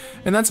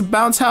 And that's a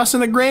bounce house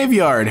in the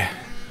graveyard. A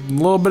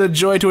little bit of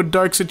joy to a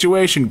dark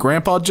situation.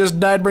 Grandpa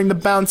just died, bring the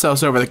bounce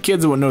house over. The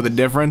kids won't know the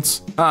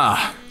difference.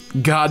 Ah,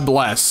 God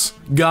bless.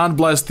 God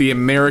bless the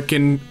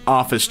American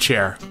office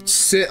chair.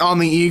 Sit on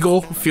the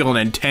eagle, feel an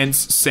intense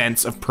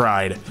sense of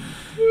pride.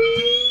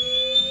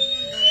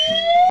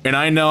 And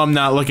I know I'm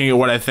not looking at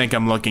what I think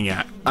I'm looking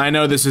at. I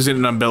know this isn't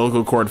an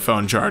umbilical cord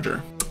phone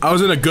charger. I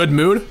was in a good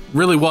mood,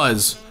 really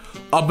was,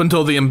 up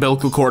until the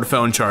umbilical cord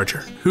phone charger.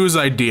 Whose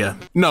idea?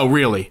 No,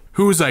 really,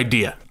 whose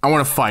idea? I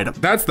want to fight him.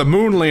 That's the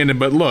moon landing,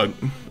 but look,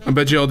 I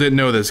bet y'all didn't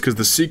know this, because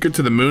the secret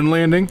to the moon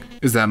landing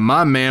is that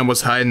my man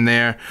was hiding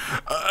there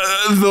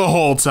the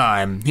whole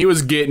time. He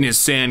was getting his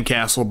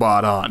sandcastle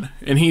bot on,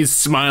 and he's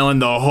smiling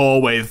the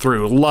whole way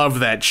through. Love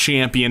that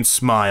champion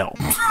smile.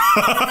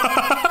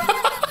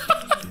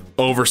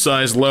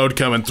 Oversized load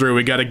coming through.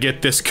 We gotta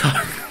get this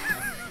cut.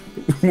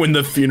 When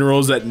the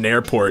funeral's at an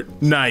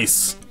airport.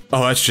 Nice.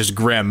 Oh, that's just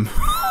grim.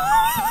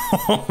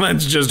 Oh,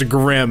 that's just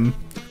grim.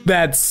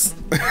 That's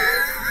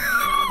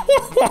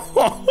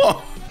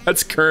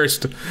that's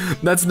cursed.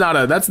 That's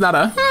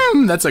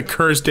a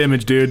cursed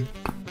image, dude.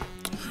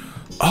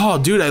 Oh,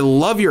 dude, I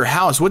love your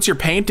house. What's your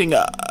painting?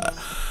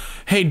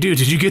 Hey, dude,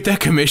 did you get that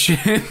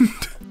commissioned?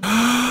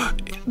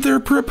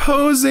 They're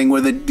proposing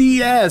with a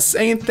DS.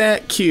 Ain't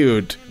that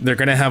cute? They're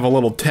gonna have a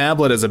little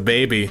tablet as a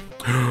baby.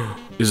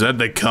 Is that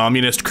the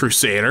Communist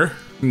Crusader?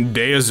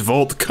 Deus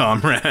Volt,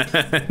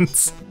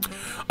 comrades.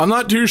 I'm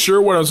not too sure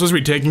what I'm supposed to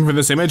be taking from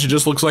this image. It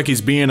just looks like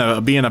he's being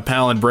a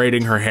pal and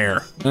braiding her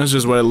hair. That's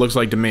just what it looks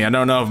like to me. I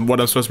don't know what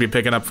I'm supposed to be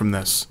picking up from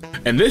this.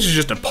 And this is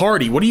just a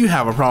party. What do you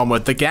have a problem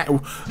with?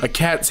 A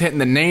cat's hitting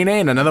the nay-nay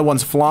and another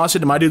one's flossing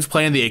and my dude's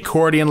playing the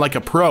accordion like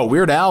a pro.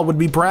 Weird Al would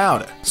be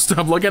proud.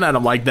 Stop looking at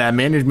him like that,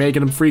 man. You're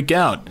making him freak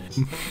out.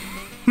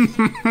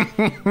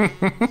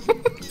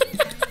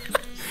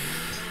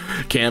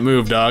 Can't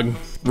move, dog.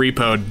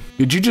 Repoed.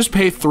 Did you just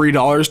pay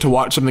 $3 to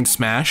watch something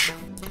smash?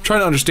 I'm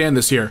trying to understand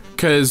this here,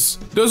 because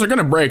those are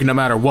gonna break no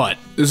matter what.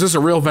 Is this a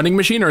real vending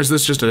machine or is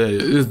this just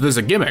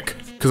a gimmick?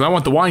 Because I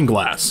want the wine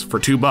glass for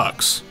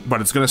 $2,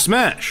 but it's gonna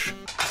smash.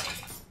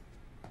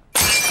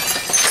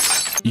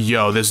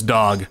 Yo, this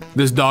dog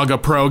a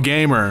pro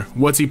gamer.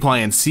 What's he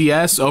playing?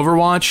 CS,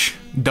 Overwatch,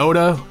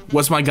 Dota?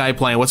 What's my guy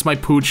playing? What's my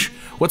pooch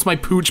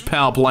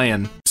pal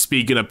playing?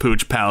 Speaking of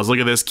pooch pals, look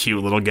at this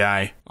cute little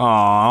guy.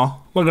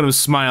 Aw, look at him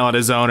smile at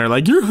his owner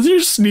like,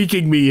 you're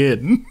sneaking me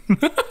in.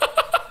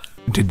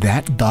 Did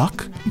that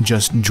duck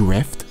just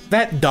drift?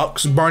 That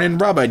duck's burning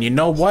rubber, and you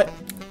know what?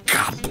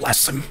 God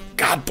bless him.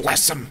 God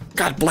bless him.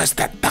 God bless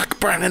that duck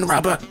burning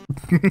rubber.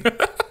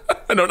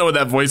 I don't know what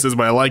that voice is,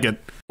 but I like it.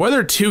 Why are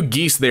there two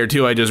geese there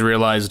too, I just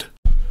realized.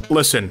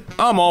 Listen,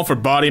 I'm all for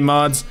body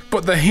mods,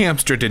 but the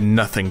hamster did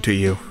nothing to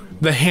you.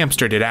 The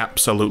hamster did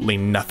absolutely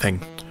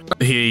nothing.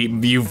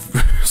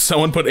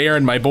 Someone put air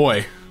in my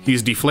boy.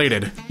 He's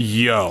deflated.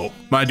 Yo,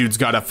 my dude's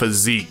got a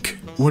physique.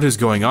 What is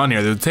going on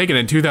here? They're taken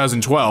in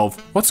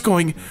 2012.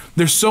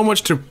 There's so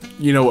much to,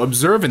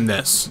 observe in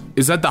this.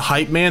 Is that the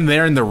hype man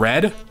there in the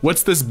red?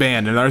 What's this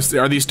band, and are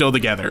they still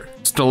together?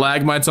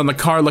 Stalagmites on the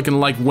car looking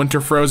like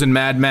Winter Frozen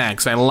Mad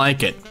Max. I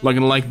like it.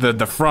 Looking like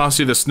the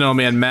Frosty the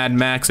Snowman Mad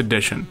Max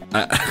edition.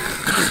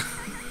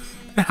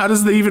 How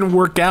does that even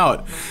work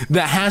out?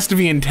 That has to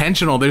be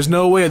intentional. There's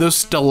no way. Are those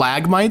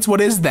stalagmites? What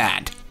is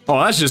that?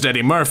 Oh, that's just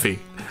Eddie Murphy.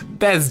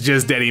 That's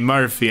just Eddie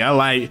Murphy.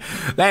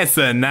 That's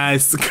a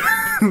nice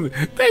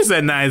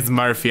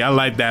Murphy. I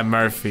like that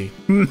Murphy.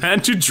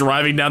 Imagine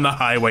driving down the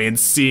highway and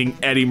seeing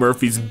Eddie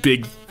Murphy's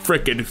big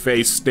frickin'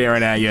 face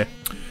staring at you.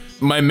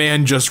 My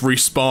man just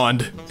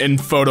respawned and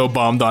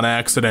photobombed on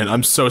accident.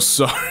 I'm so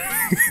sorry.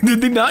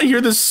 Did they not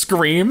hear the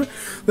scream?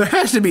 There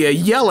has to be a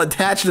yell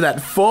attached to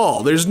that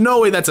fall. There's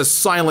no way that's a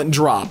silent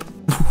drop.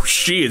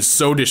 She is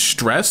so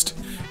distressed.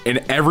 And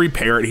every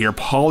parent here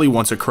probably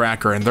wants a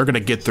cracker, and they're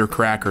gonna get their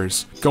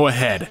crackers. Go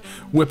ahead,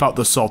 whip out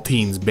the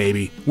saltines,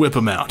 baby. Whip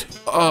them out.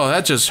 Oh,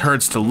 that just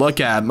hurts to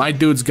look at. My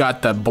dude's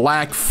got the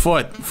black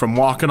foot from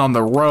walking on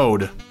the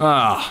road.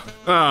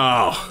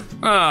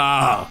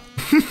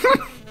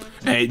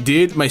 Hey,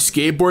 dude, my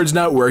skateboard's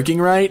not working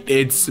right.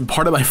 It's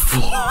part of my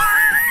floor.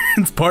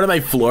 It's part of my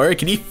floor.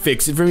 Can you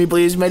fix it for me,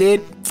 please, my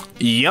dude?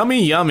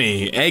 Yummy,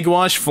 yummy. Egg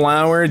wash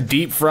flour,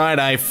 deep fried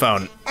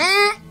iPhone.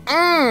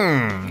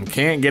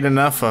 Can't get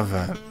enough of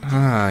it.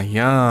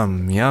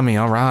 Yum, yummy,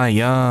 alright,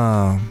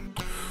 yum.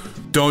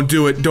 Don't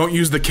do it. Don't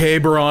use the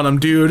caber on him,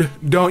 dude.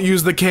 Don't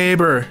use the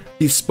caber.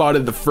 He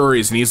spotted the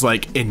furries and he's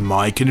like, in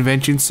my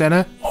convention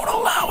center? Won't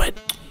allow it.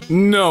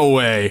 No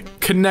way.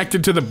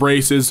 Connected to the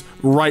braces,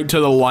 right to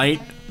the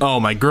light. Oh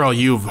my girl,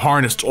 you've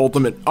harnessed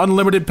ultimate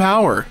unlimited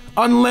power.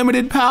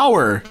 Unlimited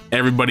power.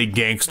 Everybody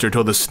gangster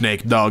till the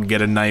snake dog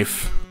get a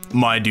knife.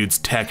 My dude's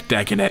tech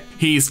decking it.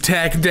 He's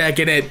tech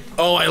decking it.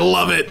 Oh, I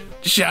love it.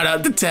 Shout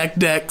out to Tech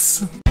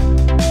Decks.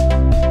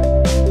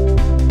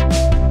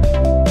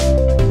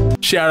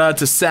 Shout out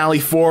to Sally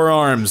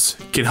Forearms.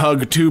 Can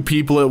hug two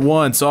people at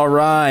once, all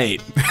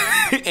right.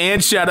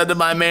 And shout out to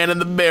my man in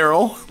the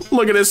barrel.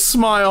 Look at his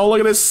smile, look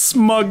at his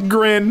smug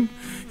grin.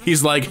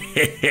 He's like,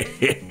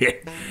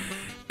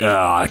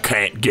 oh, I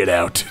can't get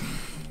out.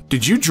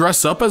 Did you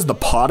dress up as the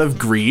pot of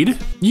greed?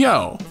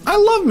 Yo, I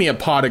love me a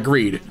pot of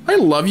greed. I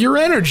love your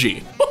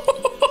energy.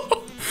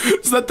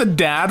 Is that the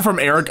dad from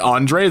Eric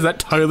Andre? Is that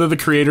Tyler, the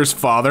Creator's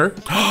father?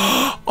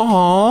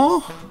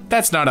 Aww.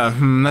 That's not a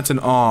that's an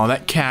aw.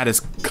 That cat is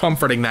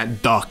comforting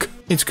that duck.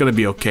 It's gonna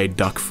be okay,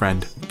 duck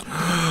friend.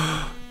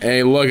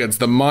 Hey, look, it's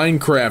the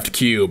Minecraft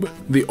cube.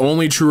 The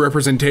only true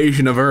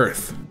representation of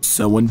Earth.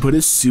 Someone put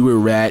a sewer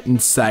rat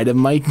inside of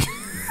my...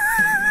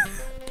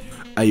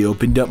 I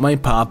opened up my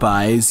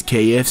Popeyes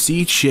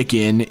KFC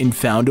chicken and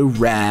found a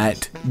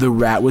rat. The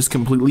rat was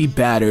completely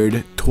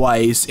battered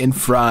twice and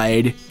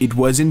fried. It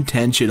was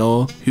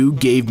intentional. Who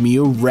gave me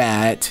a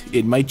rat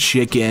in my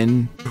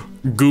chicken?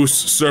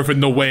 Goose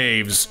surfing the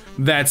waves.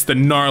 That's the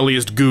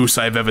gnarliest goose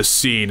I've ever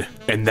seen.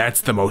 And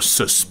that's the most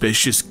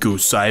suspicious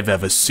goose I've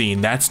ever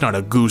seen. That's not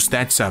a goose,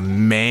 that's a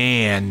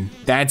man.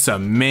 That's a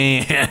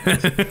man.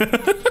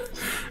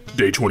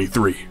 Day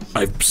 23.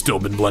 I've still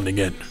been blending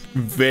in.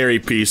 Very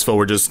peaceful.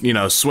 We're just,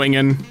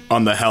 swinging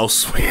on the hell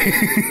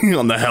swing,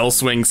 on the hell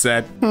swing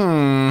set.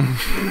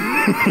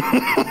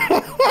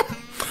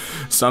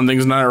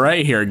 Something's not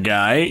right here,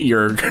 guy.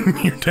 Your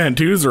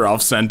tattoos are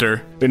off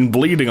center and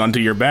bleeding onto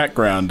your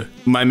background.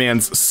 My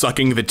man's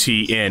sucking the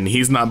tea in.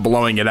 He's not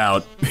blowing it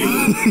out.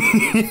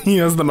 He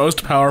has the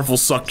most powerful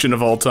suction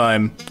of all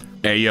time.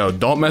 Hey, yo,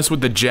 don't mess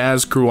with the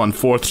jazz crew on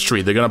 4th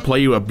Street. They're gonna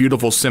play you a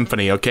beautiful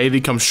symphony, okay? They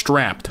come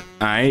strapped,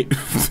 alright?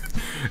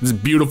 It's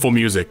beautiful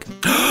music.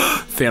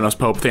 Thanos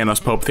Pope,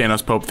 Thanos Pope,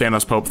 Thanos Pope,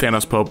 Thanos Pope,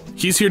 Thanos Pope.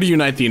 He's here to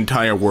unite the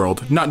entire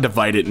world, not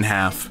divide it in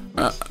half.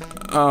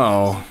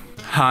 Oh.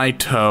 Hi,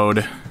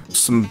 Toad.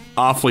 Some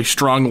awfully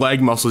strong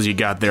leg muscles you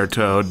got there,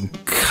 Toad.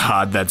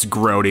 God, that's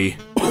grody.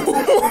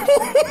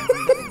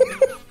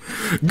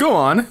 Go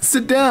on,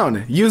 sit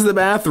down. Use the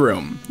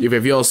bathroom. If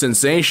you feel a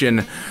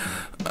sensation,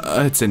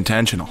 it's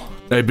intentional.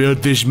 I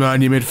built this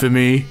monument for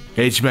me.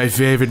 It's my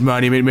favorite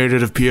monument made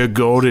out of pure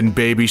gold and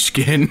baby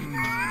skin.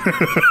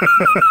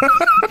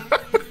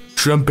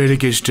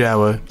 Trumpeticus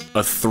Tower.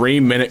 A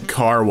 3-minute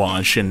car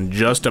wash and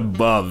just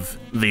above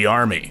the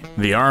army.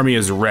 The army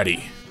is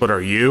ready. But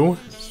are you?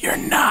 You're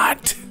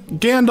not.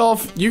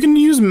 Gandalf, you can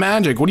use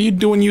magic. What are you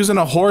doing using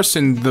a horse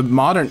in the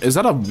modern? Is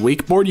that a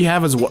wakeboard you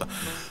have as well?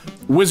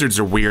 Wizards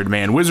are weird,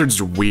 man.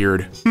 Wizards are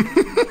weird.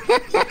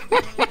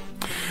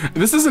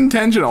 This is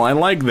intentional. I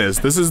like this.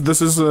 This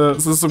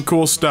is some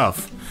cool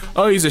stuff.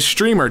 Oh, he's a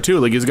streamer too.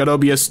 Like he's got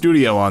OBS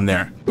Studio on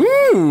there.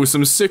 Ooh,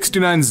 some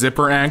 69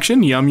 zipper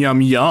action. Yum,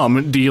 yum,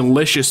 yum.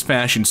 Delicious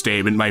fashion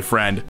statement, my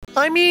friend.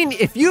 I mean,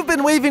 if you've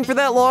been waving for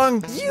that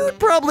long, you'd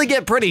probably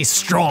get pretty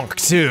strong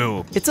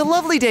too. It's a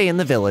lovely day in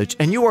the village,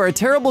 and you are a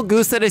terrible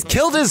goose that has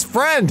killed his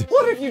friend.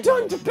 What have you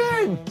done to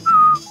Ben?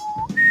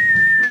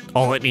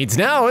 All it needs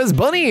now is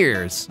bunny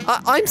ears.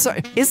 I'm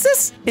sorry, is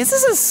this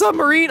a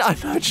submarine? I'm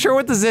not sure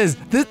what this is.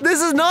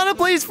 This is not a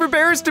place for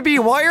bears to be.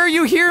 Why are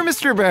you here,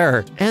 Mr.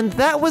 Bear? And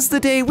that was the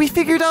day we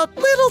figured out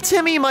little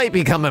Timmy might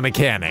become a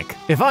mechanic.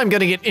 If I'm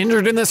gonna get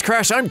injured in this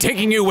crash, I'm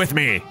taking you with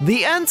me.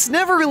 The Ents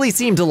never really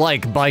seemed to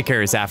like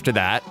bikers after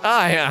that.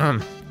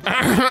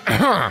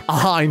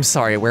 I'm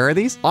sorry, where are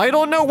these? I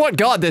don't know what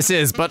god this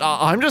is, but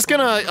I'm just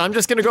gonna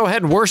go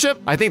ahead and worship.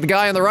 I think the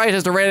guy on the right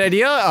has the right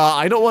idea.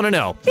 I don't want to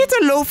know. It's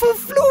a loaf of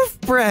floof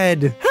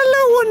bread.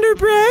 Hello, Wonder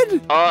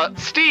Bread.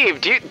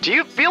 Steve, do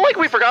you feel like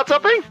we forgot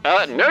something?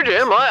 No,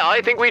 Jim. I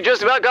think we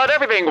just about got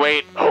everything.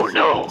 Wait. Oh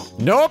no.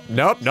 Nope.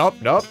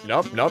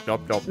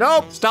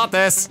 Stop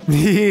this.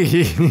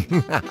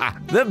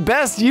 The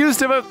best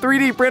use of a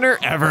 3D printer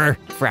ever.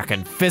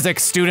 Frackin'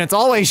 physics students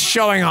always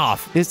showing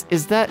off.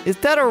 Is that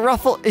a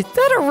ruffle? Is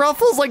that a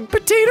Ruffles like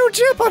potato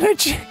chip on a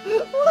chip?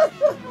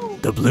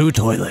 The blue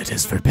toilet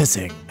is for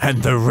pissing,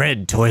 and the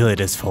red toilet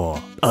is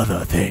for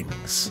other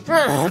things.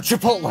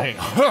 Chipotle.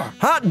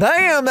 Hot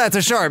damn, that's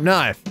a sharp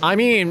knife. I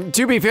mean,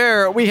 to be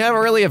fair, we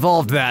haven't really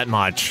evolved that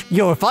much.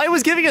 Yo, if I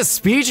was giving a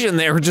speech and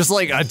there were just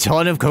like a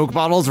ton of Coke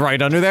bottles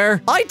right under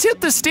there, I'd tip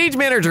the stage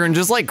manager and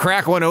just like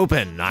crack one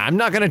open. I'm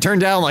not gonna turn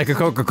down like a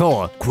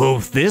Coca-Cola.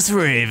 Quoth this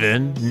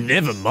raven,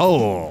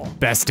 nevermore.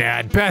 Best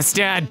dad, best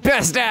dad,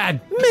 best dad.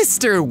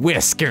 Mr.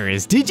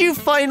 Whiskers, did you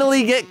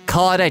finally get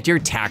caught at your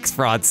tax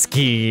fraud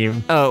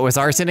scheme? Oh, it was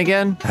arson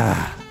again?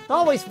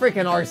 Always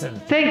freaking arson.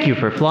 Thank you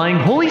for flying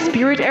Holy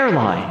Spirit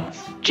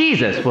Airlines.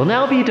 Jesus will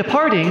now be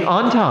departing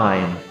on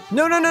time.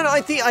 No,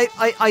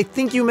 I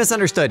think you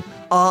misunderstood.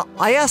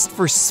 I asked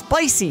for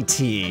spicy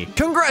tea.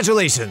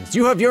 Congratulations,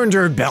 you have earned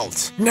your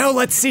belt. Now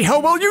let's see how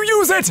well you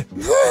use it.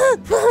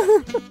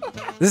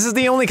 This is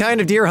the only kind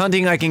of deer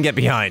hunting I can get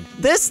behind.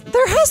 There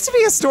has to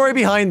be a story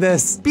behind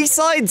this,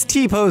 besides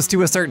T-pose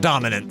to assert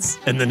dominance.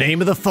 In the name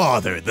of the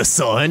Father, the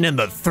Son, and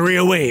the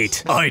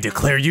 308, I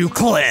declare you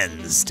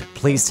cleansed.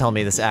 Please tell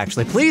me this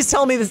actually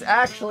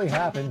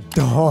happened.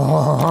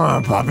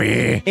 Oh,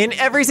 puppy. In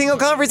every single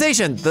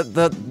conversation,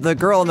 the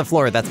girl on the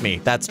floor, that's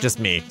me. That's just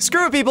me.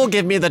 Screw people,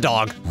 give me the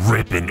dog.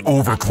 Rip and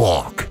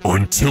overclock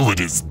until it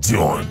is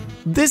done.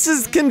 This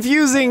is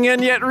confusing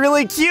and yet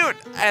really cute.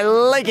 I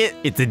like it.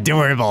 It's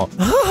adorable.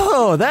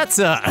 Oh, that's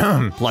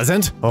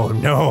pleasant. Oh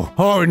no.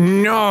 Oh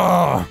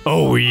no.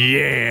 Oh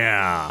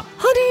yeah.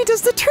 Honey,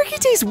 does the turkey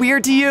taste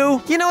weird to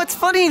you? You know, it's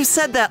funny you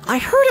said that. I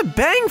heard a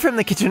bang from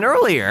the kitchen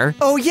earlier.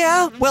 Oh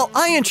yeah? Well,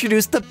 I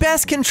introduced the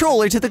best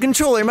controller to the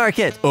controller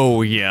market.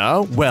 Oh yeah?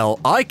 Well,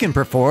 I can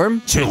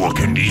perform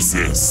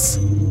telekinesis.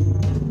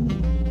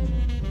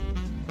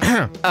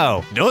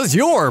 Oh, does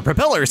your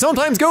propeller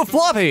sometimes go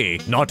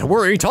floppy? Not to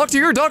worry, talk to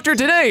your doctor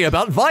today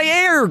about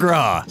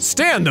Viagra.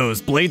 Stand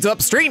those blades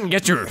up straight and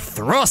get your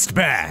thrust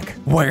back.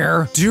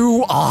 Where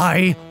do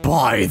I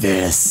buy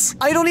this?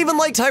 I don't even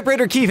like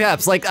typewriter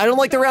keycaps. Like, I don't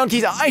like the round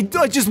keys. I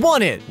just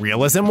want it.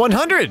 Realism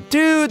 100.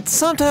 Dude,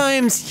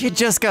 sometimes you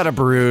just gotta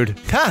brood.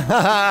 Ha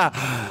ha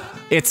ha.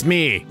 It's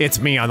me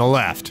on the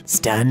left.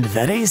 Stand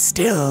very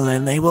still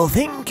and they will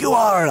think you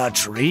are a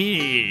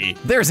tree.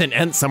 There's an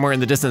Ent somewhere in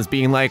the distance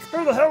being like,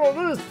 who the hell are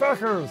these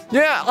fuckers?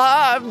 Yeah,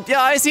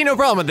 I see no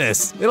problem with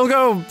this. It'll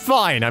go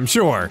fine, I'm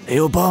sure. Hey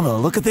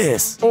Obama, look at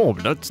this. Oh,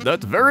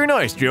 that's very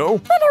nice,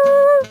 Joe.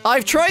 Hello.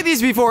 I've tried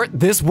these before.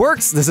 This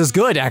works. This is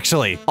good,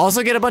 actually.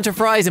 Also get a bunch of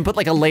fries and put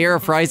like a layer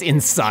of fries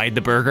inside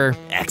the burger.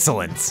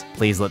 Excellent.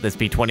 Please let this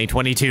be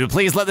 2022.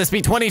 Please let this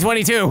be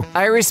 2022.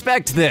 I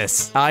respect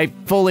this. I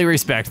fully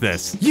respect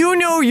this. You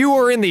know you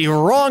are in the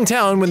wrong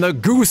town when the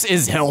goose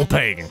is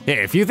helping.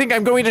 If you think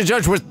I'm going to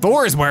judge what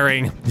Thor's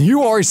wearing,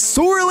 you are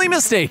sorely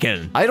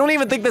mistaken. I don't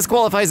even think this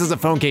qualifies as a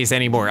phone case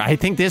anymore. I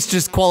think this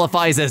just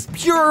qualifies as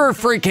pure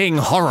freaking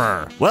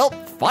horror. Well,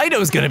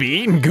 Fido's gonna be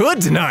eating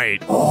good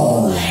tonight.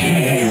 All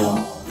hail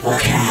the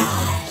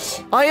cat.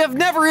 I have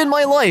never in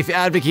my life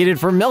advocated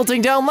for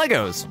melting down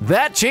Legos.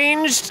 That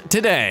changed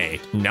today.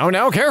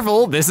 No,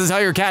 careful. This is how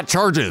your cat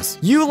charges.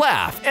 You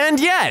laugh, and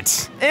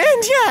yet,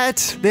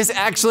 this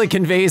actually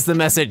conveys the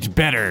message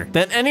better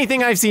than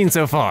anything I've seen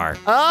so far.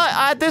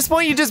 At this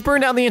point, you just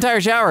burn down the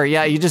entire shower.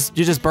 Yeah, you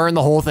just burn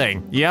the whole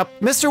thing. Yep.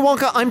 Mr.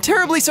 Wonka, I'm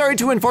terribly sorry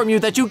to inform you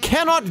that you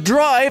cannot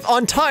drive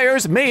on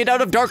tires made out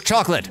of dark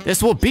chocolate.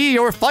 This will be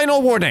your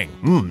final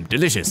warning.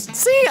 Delicious.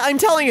 See, I'm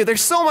telling you,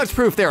 there's so much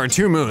proof there are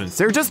two moons.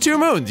 They're just two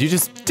moons. You just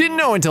just didn't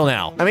know until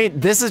now. I mean,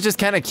 this is just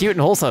kind of cute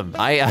and wholesome.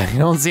 I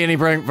don't see any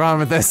problem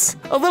with this.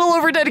 A little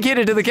over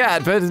dedicated to the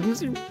cat, but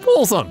it's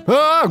wholesome.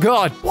 Oh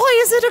God,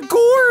 why is it a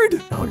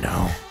gourd? Oh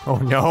no, oh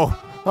no.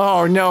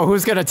 Oh no,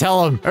 who's gonna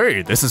tell him?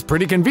 Hey, this is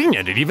pretty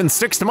convenient. It even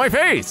sticks to my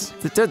face.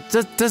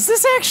 Does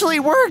this actually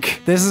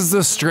work? This is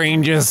the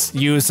strangest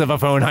use of a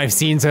phone I've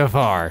seen so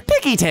far.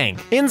 Picky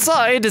tank.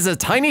 Inside is a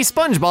tiny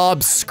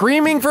SpongeBob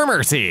screaming for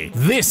mercy.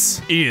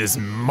 This is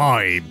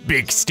my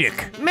big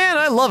stick. Man,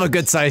 I love a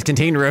good sized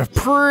container of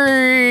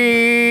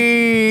Pringles.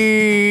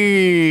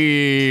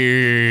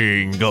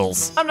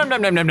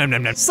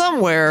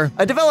 Somewhere,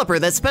 a developer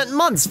that spent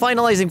months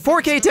finalizing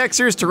 4K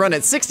textures to run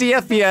at 60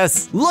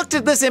 FPS looked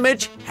at this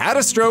image, had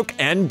a stroke,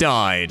 and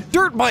died.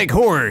 Dirt Bike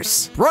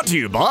Horse, brought to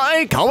you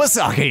by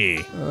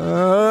Kawasaki.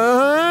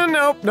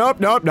 Nope.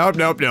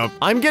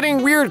 I'm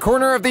getting weird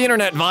corner of the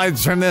internet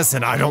vibes from this,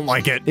 and I don't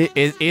like it.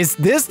 Is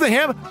this the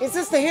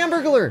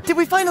Hamburglar? Did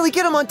we finally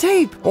get him on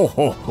tape?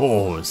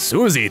 Oh,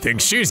 Susie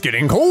thinks she's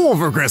getting coal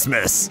for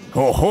Christmas.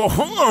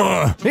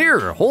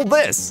 Here, hold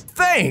this.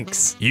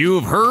 Thanks.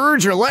 You've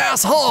heard your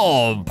last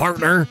haul,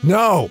 partner.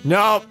 No,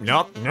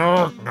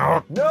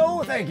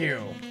 thank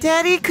you.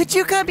 Daddy, could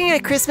you cut me a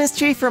Christmas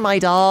tree for my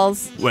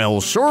dolls?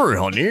 Well, sure,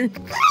 honey.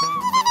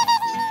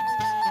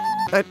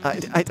 Why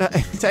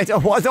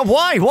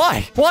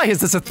is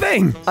this a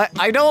thing?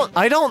 I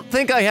don't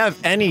think I have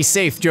any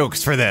safe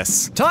jokes for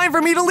this. Time for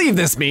me to leave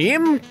this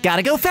meme.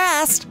 Gotta go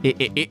fast.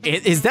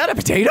 Is that a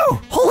potato?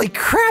 Holy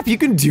crap, you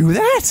can do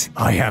that?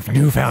 I have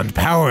newfound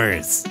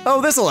powers. Oh,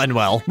 this'll end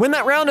well. When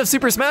that round of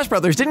Super Smash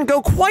Brothers didn't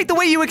go quite the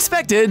way you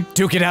expected,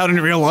 duke it out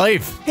in real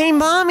life. Hey,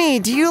 Mommy,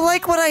 do you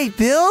like what I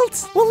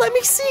built? Well, let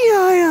me see.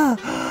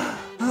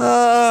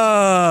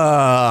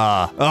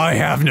 I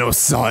have no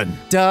son.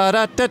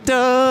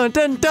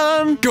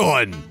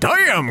 Good.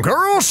 Damn,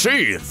 girl,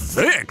 she's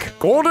thick.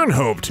 Gordon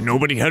hoped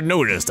nobody had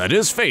noticed that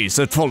his face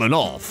had fallen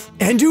off.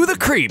 And do the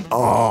creep.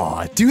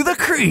 Do the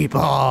creep.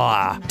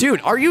 Dude,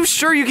 are you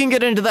sure you can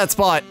get into that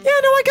spot? Yeah,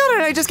 no, I got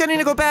it. I just need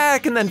to go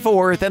back and then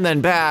forth and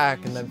then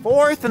back and then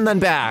forth and then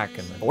back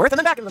and then forth and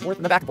then back and then forth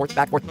and then back and forth,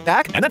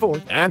 back, and then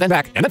forth and then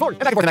back and then forth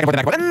and back and forth and back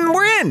and forth and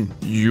we're in.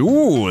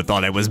 You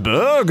thought I was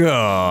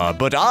burger,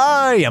 but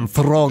I am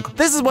frog.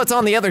 This is what's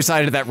on the other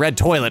side of that red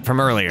toilet from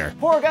earlier.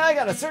 Poor guy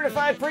got a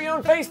certified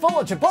pre-owned face full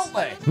of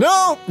Chipotle.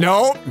 No.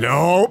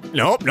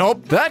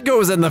 That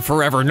goes in the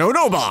forever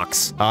no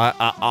box.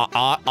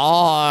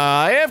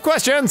 I have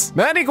questions.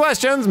 Many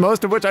questions,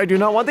 most of which I do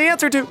not want the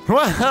answer to.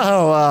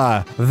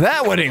 Wow,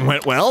 that wedding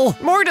went well.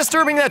 More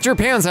disturbing that your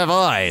pants have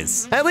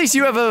eyes. At least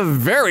you have a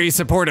very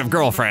supportive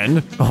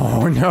girlfriend.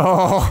 Oh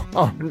no.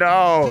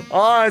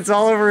 Oh, it's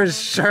all over his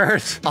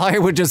shirt. I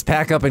would just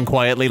pack up and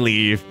quietly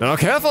leave. Oh,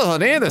 careful,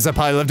 honey. There's a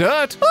pile of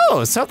dirt.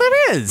 Oh, so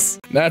there is.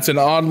 That's an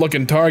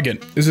odd-looking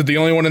target. Is it the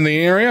only one in the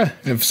area?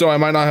 If so, I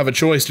might not have a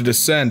choice to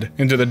descend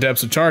into the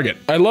depths of target.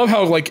 I love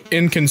how, like,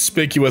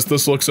 inconspicuous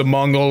this looks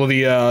among all of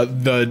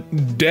the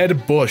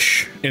dead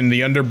bush in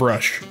the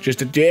underbrush.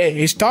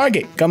 It's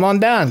target. Come on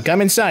down.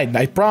 Come inside.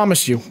 I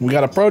promise you. We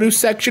got a produce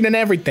section and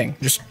everything.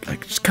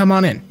 Just come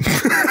on in.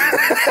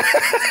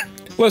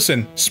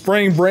 Listen,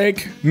 spring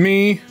break,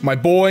 me, my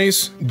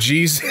boys,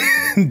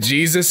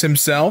 Jesus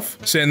himself,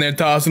 sitting there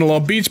tossing a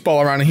little beach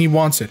ball around, and he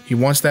wants it. He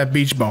wants that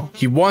beach ball.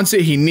 He wants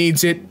it, he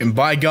needs it, and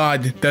by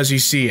God, does he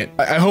see it.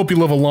 I hope you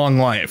live a long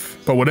life,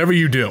 but whatever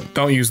you do,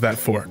 don't use that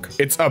fork.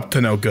 It's up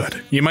to no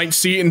good. You might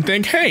see it and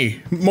think,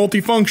 hey,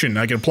 multifunction.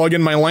 I can plug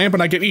in my lamp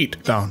and I can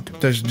eat. Don't.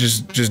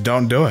 Just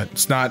don't do it.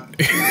 It's not...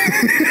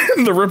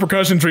 The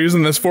repercussions for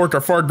using this fork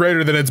are far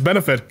greater than its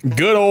benefit.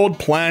 Good old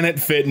Planet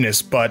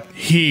Fitness, but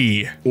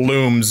he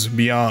looms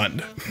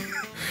beyond.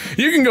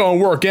 You can go and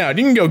work out,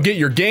 you can go get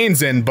your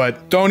gains in,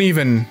 but don't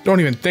even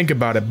think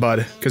about it,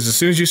 bud. Because as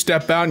soon as you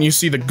step out and you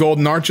see the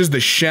golden arches, the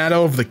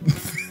shadow of the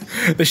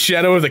the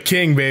shadow of the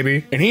king,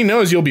 baby. And he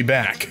knows you'll be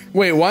back.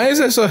 Wait, why is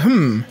this a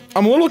I'm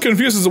a little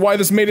confused as to why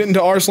this made it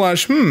into r/.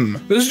 This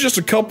is just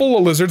a couple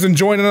of lizards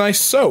enjoying a nice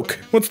soak.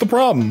 What's the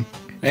problem?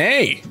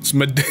 Hey, it's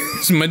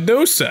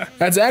Medusa.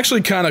 That's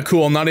actually kind of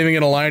cool, I'm not even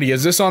gonna lie to you.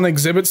 Is this on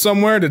exhibit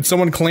somewhere? Did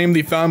someone claim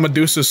they found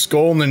Medusa's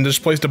skull and then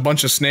just placed a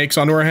bunch of snakes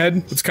onto her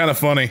head? It's kind of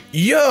funny.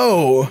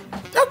 Yo!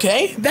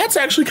 Okay, that's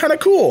actually kind of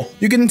cool.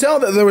 You can tell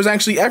that there was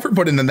actually effort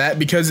put into that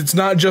because it's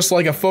not just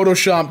like a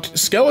photoshopped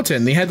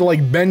skeleton. They had to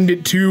like bend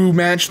it to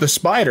match the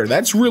spider.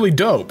 That's really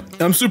dope.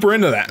 I'm super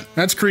into that.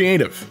 That's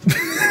creative.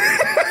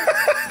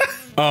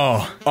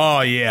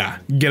 Oh yeah.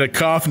 Get a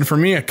coffin for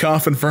me, a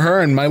coffin for her,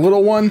 and my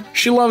little one,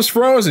 she loves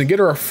Frozen. Get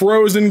her a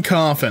Frozen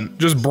coffin.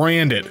 Just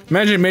brand it.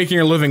 Imagine making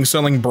your living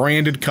selling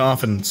branded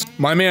coffins.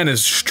 My man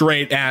is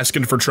straight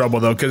asking for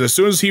trouble though, because as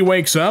soon as he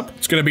wakes up,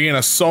 it's gonna be an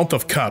assault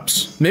of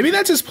cups. Maybe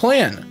that's his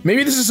plan.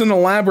 Maybe this is an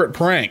elaborate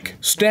prank.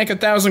 Stack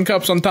 1,000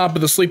 cups on top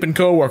of the sleeping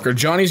coworker.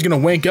 Johnny's gonna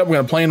wake up, we're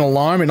gonna play an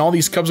alarm, and all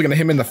these cups are gonna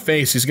hit him in the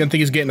face. He's gonna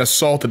think he's getting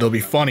assaulted. It'll be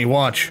funny,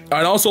 watch.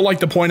 I'd also like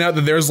to point out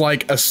that there's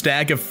like a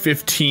stack of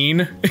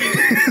 15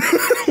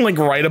 like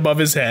right above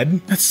his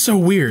head. That's so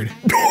weird.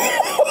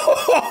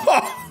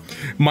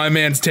 My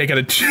man's taking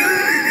a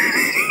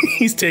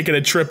He's taking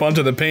a trip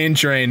onto the pain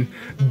train.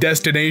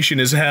 Destination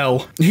is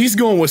hell. He's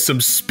going with some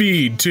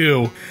speed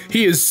too.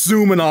 He is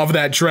zooming off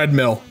that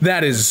treadmill.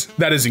 That is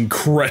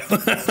incredible.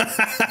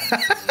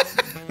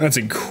 That's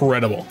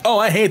incredible. Oh,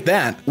 I hate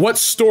that. What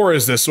store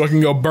is this so I can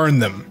go burn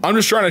them? I'm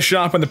just trying to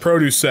shop in the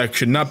produce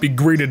section, not be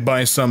greeted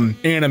by some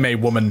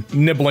anime woman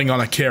nibbling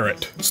on a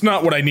carrot. It's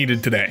not what I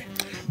needed today.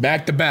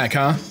 Back to back,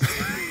 huh?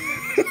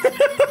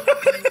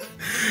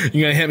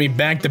 You're gonna hit me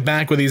back to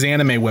back with these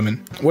anime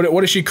women.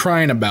 What is she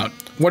crying about?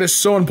 What is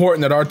so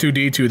important that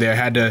R2-D2 there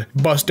had to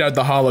bust out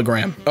the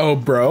hologram? Oh,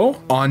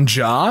 bro, on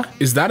jaw?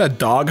 Is that a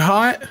dog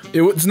hot?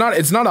 It's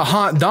not a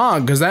hot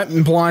dog, because that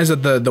implies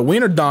that the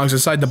wiener dog's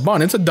inside the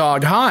bun. It's a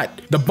dog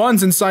hot. The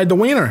bun's inside the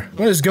wiener.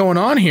 What is going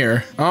on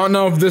here? I don't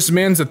know if this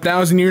man's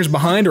 1,000 years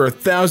behind or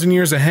 1,000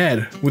 years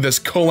ahead with this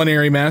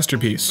culinary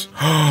masterpiece.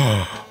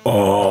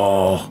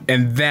 Oh,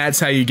 and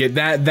that's how you get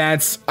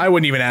that. I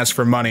wouldn't even ask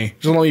for money.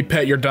 Just let me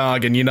pet your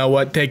dog, and you know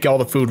what? Take all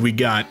the food we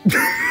got.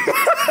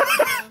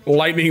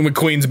 Lightning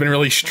McQueen's been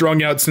really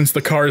strung out since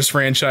the Cars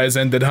franchise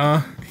ended,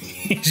 huh?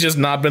 He's just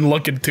not been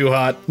looking too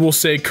hot. We'll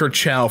say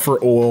Kerchow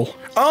for oil.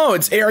 Oh,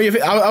 it's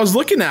Area... I was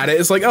looking at it.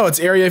 It's like, oh, it's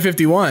Area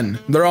 51.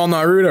 They're all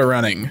Naruto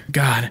running.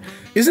 God.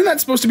 Isn't that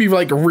supposed to be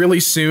like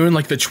really soon,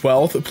 like the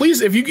 12th? Please,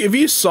 if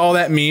you saw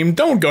that meme,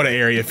 don't go to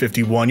Area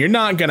 51. You're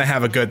not gonna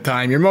have a good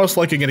time. You're most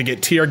likely gonna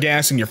get tear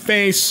gas in your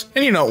face,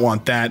 and you don't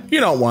want that. You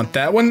don't want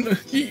that.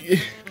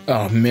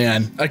 Oh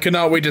man, I could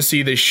not wait to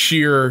see the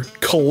sheer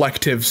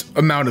collective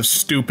amount of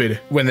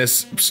stupid when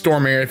this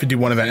Storm Area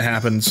 51 event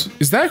happens.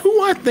 Is that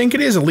who I think it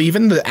is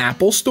leaving the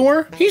Apple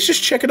store? He's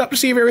just checking up to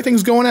see if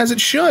everything's going as it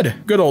should.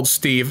 Good old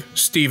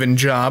Steven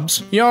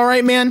Jobs. You all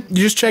right, man? You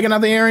just checking out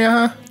the area,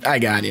 huh? I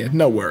got you,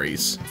 no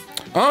worries.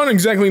 I don't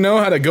exactly know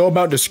how to go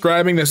about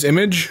describing this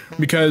image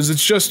because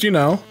it's just, you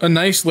know, a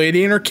nice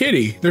lady and her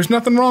kitty. There's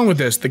nothing wrong with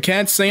this. The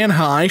cat's saying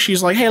hi.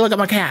 She's like, hey, look at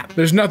my cat.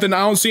 There's nothing,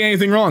 I don't see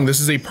anything wrong. This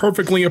is a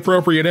perfectly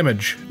appropriate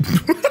image.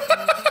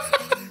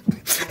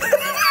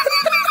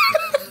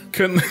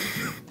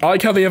 I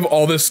like how they have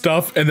all this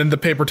stuff and then the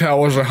paper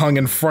towels are hung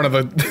in front of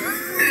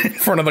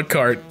the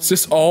cart. Is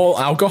this all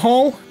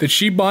alcohol? Did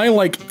she buy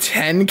like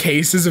 10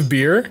 cases of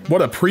beer?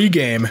 What a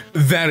pregame.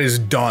 That is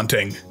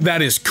daunting.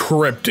 That is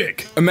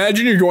cryptic.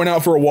 Imagine you're going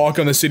out for a walk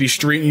on the city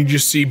street and you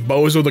just see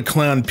Bozo the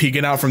Clown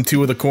peeking out from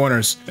two of the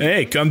corners.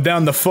 Hey, come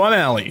down the fun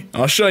alley.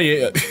 I'll show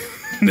you.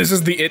 This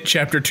is the It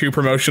Chapter 2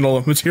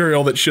 promotional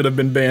material that should have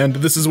been banned.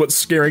 This is what's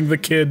scaring the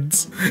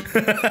kids.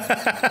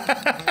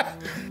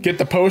 Get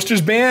the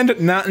posters banned?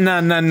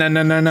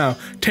 No.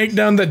 Take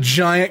down the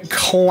giant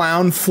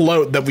clown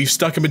float that we've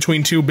stuck in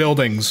between two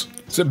buildings.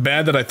 Is it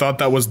bad that I thought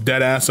that was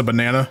dead ass a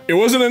banana? It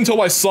wasn't until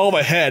I saw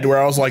the head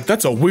where I was like,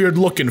 that's a weird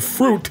looking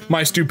fruit.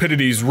 My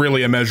stupidity's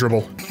really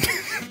immeasurable.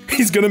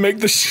 He's gonna make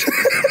the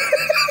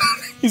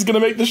He's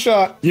gonna make the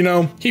shot. You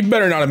know, he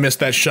better not have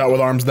missed that shot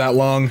with arms that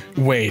long.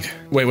 Wait,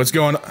 what's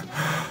going on?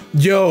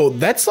 Yo,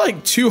 that's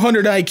like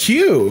 200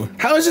 IQ.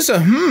 How is this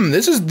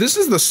this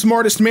is the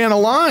smartest man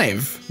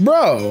alive.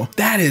 Bro,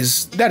 that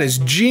is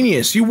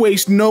genius. You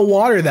waste no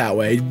water that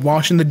way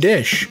washing the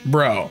dish.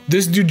 Bro,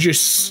 this dude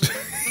just...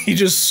 He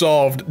just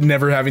solved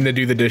never having to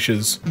do the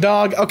dishes.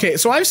 Dog, okay,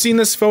 so I've seen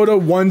this photo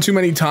one too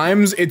many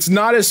times. It's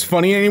not as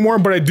funny anymore,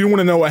 but I do want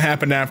to know what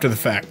happened after the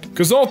fact.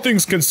 Because all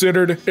things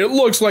considered, it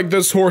looks like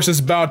this horse is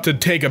about to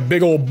take a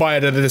big old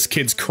bite out of this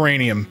kid's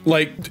cranium.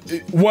 Like,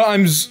 what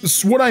I'm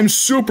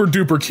super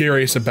duper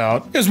curious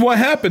about is what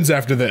happens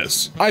after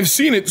this. I've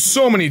seen it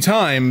so many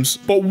times,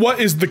 but what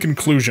is the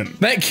conclusion?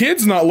 That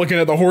kid's not looking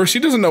at the horse. He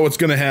doesn't know what's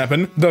gonna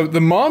happen. The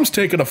mom's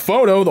taking a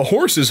photo. The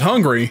horse is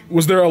hungry.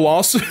 Was there a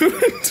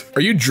lawsuit?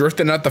 Are you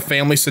drifting out the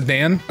family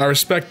sedan? I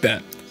respect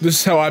that. This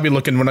is how I be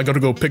looking when I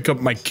go pick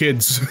up my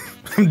kids.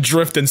 I'm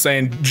drifting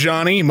saying,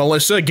 Johnny,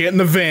 Melissa, get in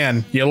the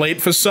van. You're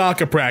late for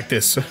soccer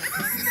practice.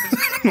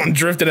 I'm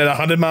drifting at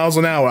 100 miles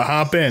an hour,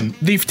 hop in.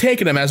 They've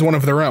taken him as one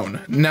of their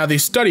own. Now they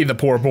study the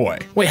poor boy.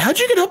 Wait, how'd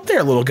you get up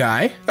there, little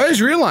guy? I just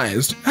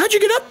realized. How'd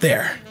you get up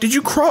there? Did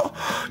you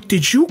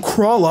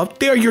crawl up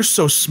there? You're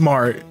so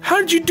smart. How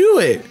did you do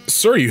it?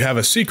 Sir, you have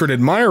a secret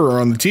admirer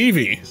on the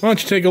TV. Why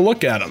don't you take a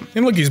look at him?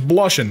 And look, he's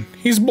blushing.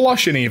 He's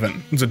blushing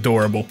even. It's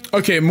adorable.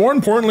 Okay, more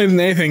importantly than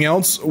anything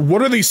else,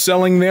 what are they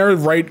selling there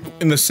right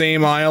in the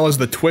same aisle as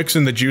the Twix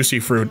and the Juicy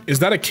Fruit? Is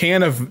that a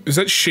can of, is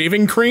that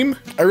shaving cream?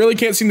 I really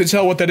can't seem to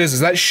tell what that is.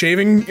 Is that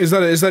shaving? Is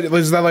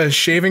that like a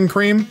shaving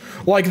cream?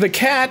 Like the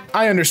cat,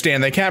 I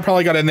understand. The cat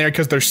probably got in there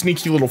because they're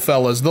sneaky little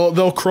fellas.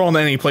 They'll crawl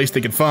into any place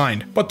they can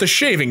find. But the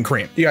shaving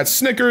cream. You got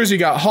Snickers, you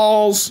got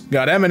Halls, you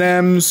got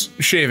M&M's,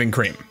 shaving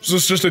cream. So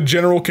it's just a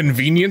general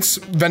convenience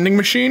vending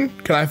machine?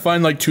 Can I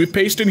find like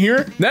toothpaste in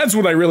here? That's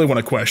what I really want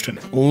to question.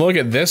 Look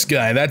at this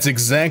guy. That's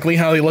exactly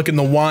how they look in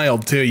the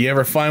wild too. You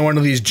ever find one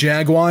of these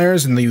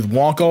jaguars and they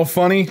walk all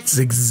funny? It's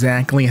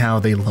exactly how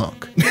they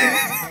look.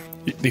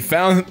 You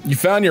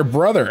found your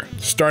brother.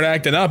 Start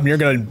acting up and you're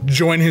gonna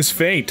join his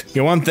fate.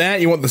 You want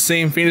that? You want the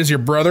same fate as your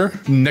brother,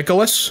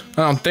 Nicholas?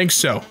 I don't think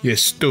so, you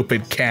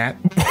stupid cat.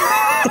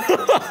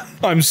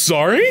 I'm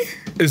sorry?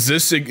 Is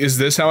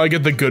this how I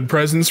get the good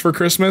presents for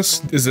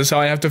Christmas? Is this how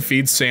I have to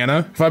feed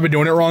Santa? Have I been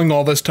doing it wrong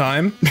all this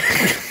time?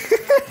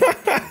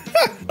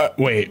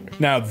 Wait,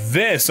 now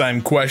this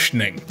I'm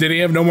questioning. Did he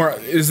have no more?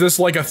 Is this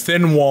like a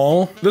thin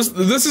wall?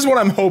 This is what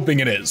I'm hoping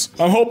it is.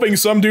 I'm hoping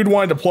some dude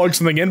wanted to plug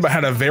something in but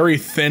had a very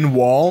thin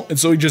wall, and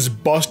so he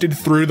just busted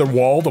through the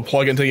wall to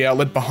plug into the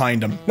outlet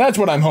behind him. That's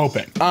what I'm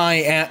hoping.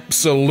 I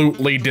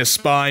absolutely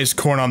despise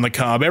corn on the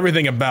cob.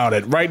 Everything about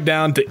it, right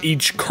down to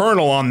each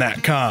kernel on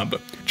that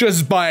cob.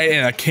 Just buy it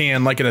in a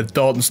can like an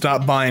adult and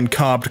stop buying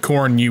cobbed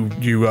corn, you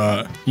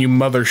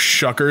mother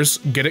shuckers.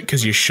 Get it?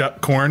 Cause you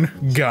shuck corn?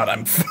 God,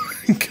 I'm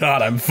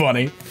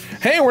funny.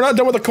 Hey, we're not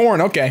done with the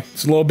corn. Okay,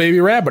 it's a little baby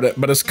rabbit,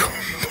 but it's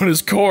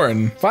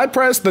corn. If I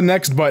press the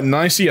next button and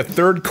I see a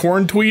third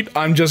corn tweet,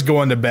 I'm just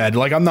going to bed.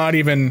 Like, I'm not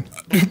even...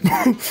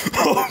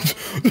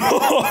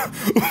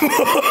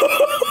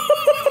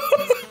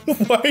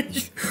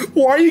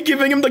 Why are you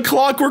giving him the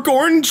Clockwork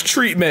Orange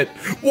treatment?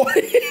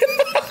 Why?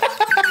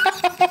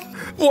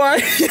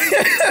 Why?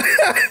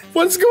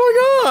 What's going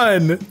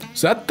on?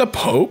 Is that the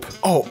Pope?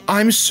 Oh,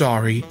 I'm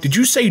sorry. Did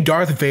you say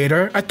Darth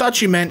Vader? I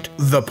thought you meant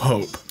the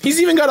Pope.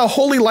 He's even got a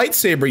holy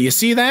lightsaber, you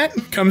see that?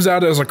 Comes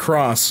out as a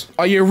cross.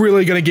 Are you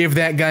really gonna give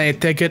that guy a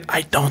ticket?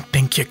 I don't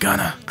think you're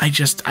gonna. I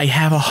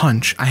have a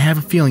hunch. I have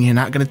a feeling you're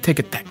not gonna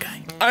ticket that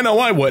guy. I know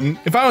I wouldn't.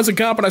 If I was a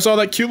cop and I saw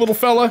that cute little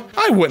fella,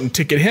 I wouldn't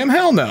ticket him.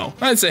 Hell no.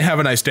 I'd say, have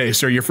a nice day,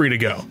 sir. You're free to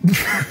go.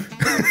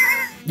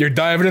 You're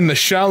diving in the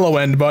shallow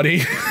end,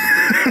 buddy.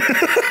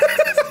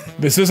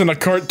 This isn't a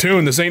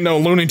cartoon. This ain't no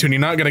Looney Tune.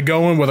 You're not gonna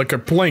go in with a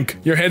kerplink.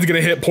 Your head's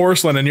gonna hit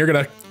porcelain and you're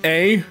gonna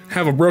A,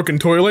 have a broken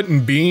toilet,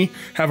 and B,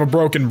 have a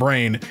broken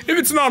brain. If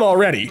it's not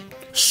already.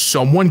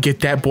 Someone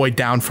get that boy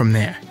down from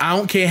there. I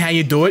don't care how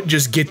you do it,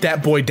 just get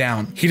that boy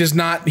down. He is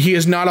not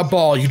a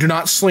ball. You do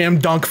not slam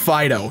dunk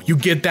Fido. You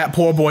get that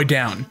poor boy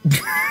down.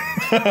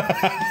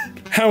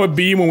 How it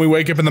be when we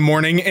wake up in the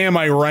morning? Am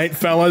I right,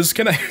 fellas?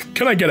 Can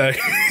I get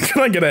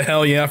a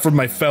hell yeah from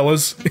my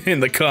fellas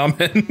in the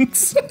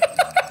comments?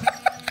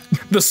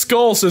 The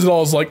skull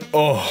sizzle like,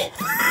 oh.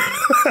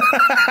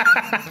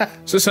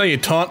 Is this how you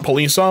taunt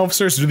police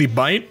officers? Do they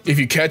bite? If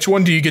you catch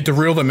one, do you get to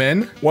reel them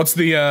in? What's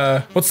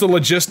the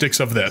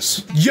logistics of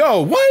this?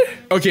 Yo, what?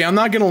 Okay, I'm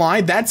not gonna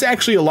lie, that's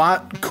actually a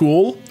lot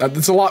cool.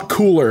 It's a lot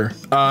cooler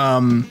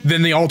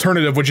than the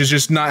alternative, which is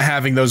just not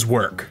having those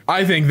work.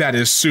 I think that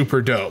is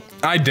super dope.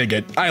 I dig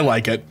it. I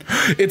like it.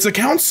 It's a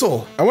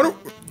council. I wonder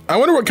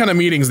what kind of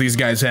meetings these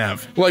guys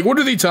have. Like, what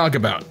do they talk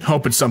about?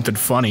 Hope it's something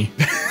funny.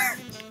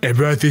 I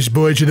brought this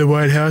boy to the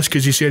White House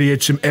because he said he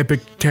had some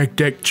epic tech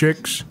deck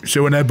tricks.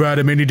 So when I brought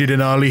him in, he did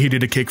an ollie, he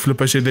did a kickflip.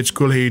 I said, that's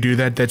cool how you do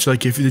that. It's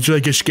like a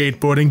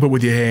skateboarding, but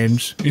with your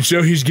hands. And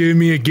so he's giving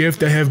me a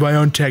gift. I have my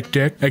own tech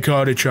deck. I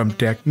call it a Trump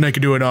deck. And I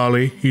can do an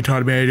ollie. He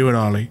taught me how to do an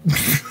ollie.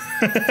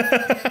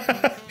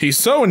 He's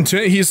so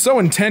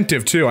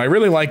attentive too. I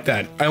really like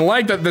that. I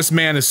like that this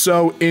man is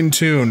so in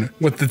tune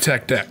with the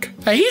tech deck.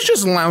 Hey, he's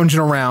just lounging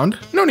around.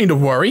 No need to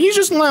worry. He's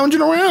just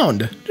lounging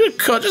around.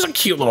 Just a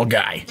cute little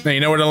guy. Now, you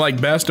know what I like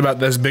best about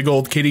this big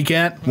old kitty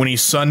cat? When he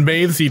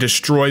sunbathes, he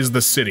destroys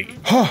the city.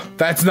 Huh,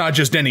 that's not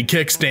just any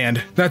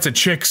kickstand. That's a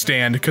chick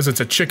stand because it's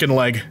a chicken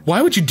leg.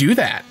 Why would you do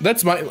that?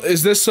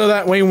 Is this so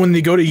that way when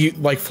they go to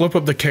like flip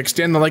up the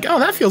kickstand, they're like, oh,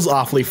 that feels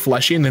awfully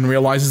fleshy, and then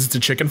realizes it's a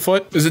chicken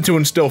foot? Is it to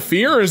instill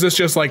fear, or is this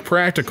just like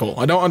practical?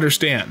 I don't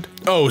understand.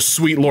 Oh,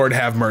 sweet Lord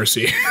have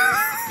mercy.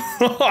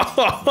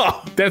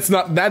 That's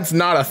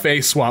not a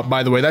face swap,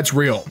 by the way. That's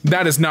real.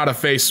 That is not a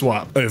face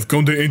swap. I've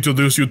come to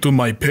introduce you to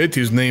my pet.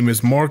 His name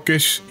is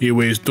Marcus. He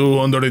weighs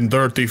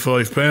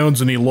 235 pounds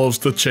and he loves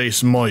to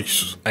chase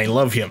mice. I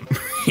love him.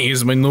 He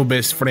is my new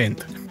best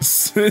friend.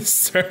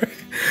 Sir.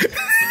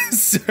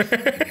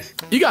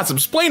 You got some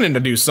splaining to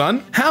do,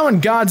 son. How in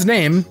God's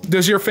name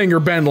does your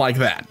finger bend like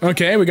that?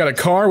 Okay, we got a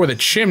car with a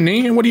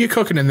chimney. And what are you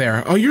cooking in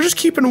there? Oh, you're just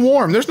keeping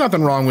warm. There's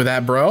nothing wrong with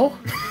that, bro.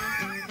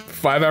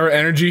 5-hour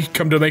energy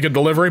come to make a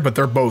delivery, but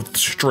they're both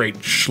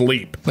straight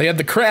sleep. They had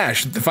the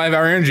crash that the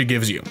 5-hour energy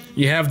gives you.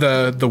 You have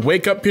the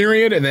wake up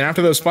period, and then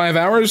after those 5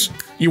 hours,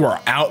 you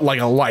are out like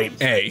a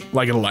light.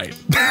 Like a light.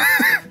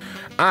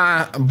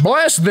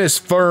 Bless this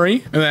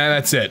furry. And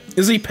that's it.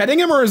 Is he petting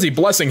him or is he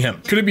blessing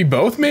him? Could it be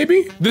both,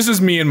 maybe? This is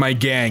me and my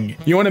gang.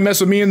 You want to mess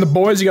with me and the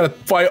boys, you gotta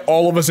fight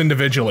all of us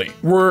individually.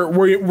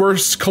 We're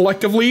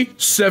collectively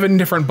 7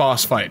 different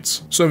boss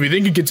fights. So if you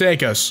think you could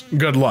take us,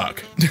 good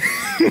luck.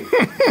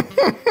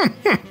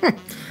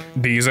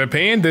 These are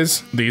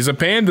pandas. These are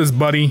pandas,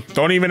 buddy.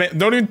 Don't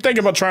even think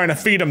about trying to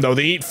feed them, though.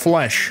 They eat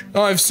flesh.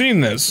 Oh, I've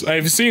seen this.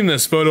 I've seen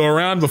this photo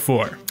around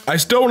before. I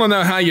still want to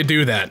know how you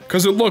do that,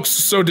 because it looks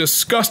so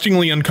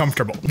disgustingly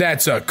uncomfortable.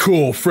 That's a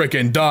cool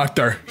frickin'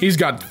 doctor. He's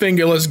got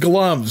fingerless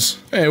gloves.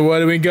 Hey, what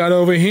do we got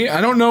over here?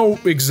 I don't know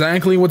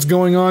exactly what's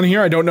going on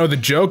here. I don't know the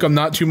joke. I'm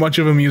not too much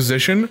of a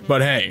musician,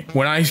 but hey,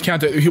 when I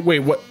count it, wait,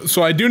 what?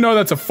 So I do know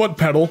that's a foot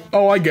pedal.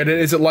 Oh, I get it.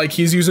 Is it like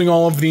he's using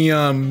all of the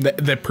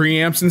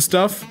preamps and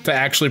stuff to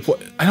actually play?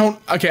 I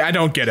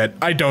don't get it.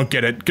 I don't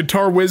get it.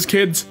 Guitar whiz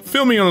kids,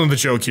 fill me in on the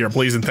joke here,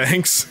 please and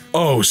thanks.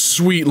 Oh,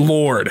 sweet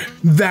Lord.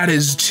 That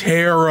is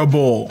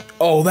terrible.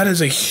 Oh, that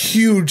is a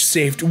huge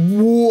safety.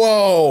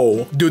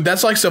 Whoa. Dude,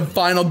 that's like some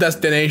Final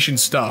Destination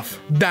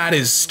stuff. That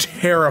is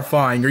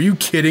terrifying. Are you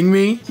kidding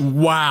me?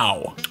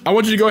 Wow. I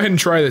want you to go ahead and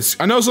try this.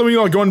 I know some of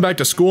you are going back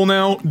to school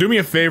now. Do me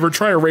a favor,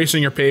 try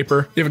erasing your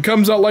paper. If it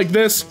comes out like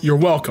this, you're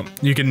welcome.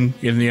 You can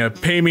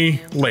pay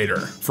me later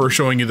for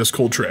showing you this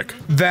cool trick.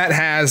 That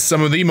has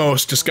some of the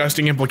most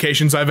disgusting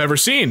implications I've ever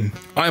seen.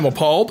 I'm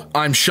appalled,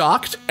 I'm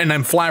shocked, and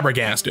I'm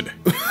flabbergasted.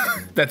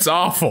 That's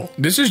awful.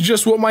 This is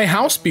just what my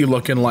house be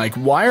looking like.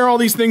 Why are all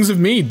these things of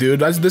me, dude?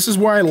 This is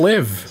where I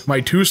live.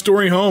 My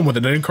 2-story home with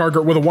a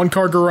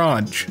 1-car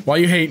garage. Why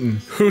you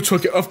hating? Who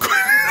took it?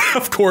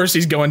 Of course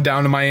he's going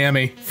down to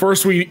Miami.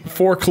 First we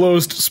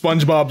foreclosed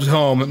SpongeBob's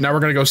home. Now we're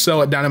gonna go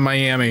sell it down in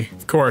Miami.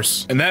 Of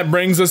course. And that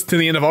brings us to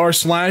the end of our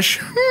 /.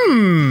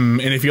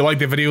 And if you liked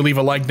the video, leave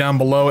a like down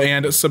below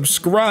and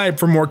subscribe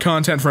for more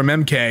content from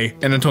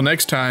EmKay. And until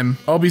next time,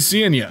 I'll be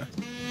seeing ya.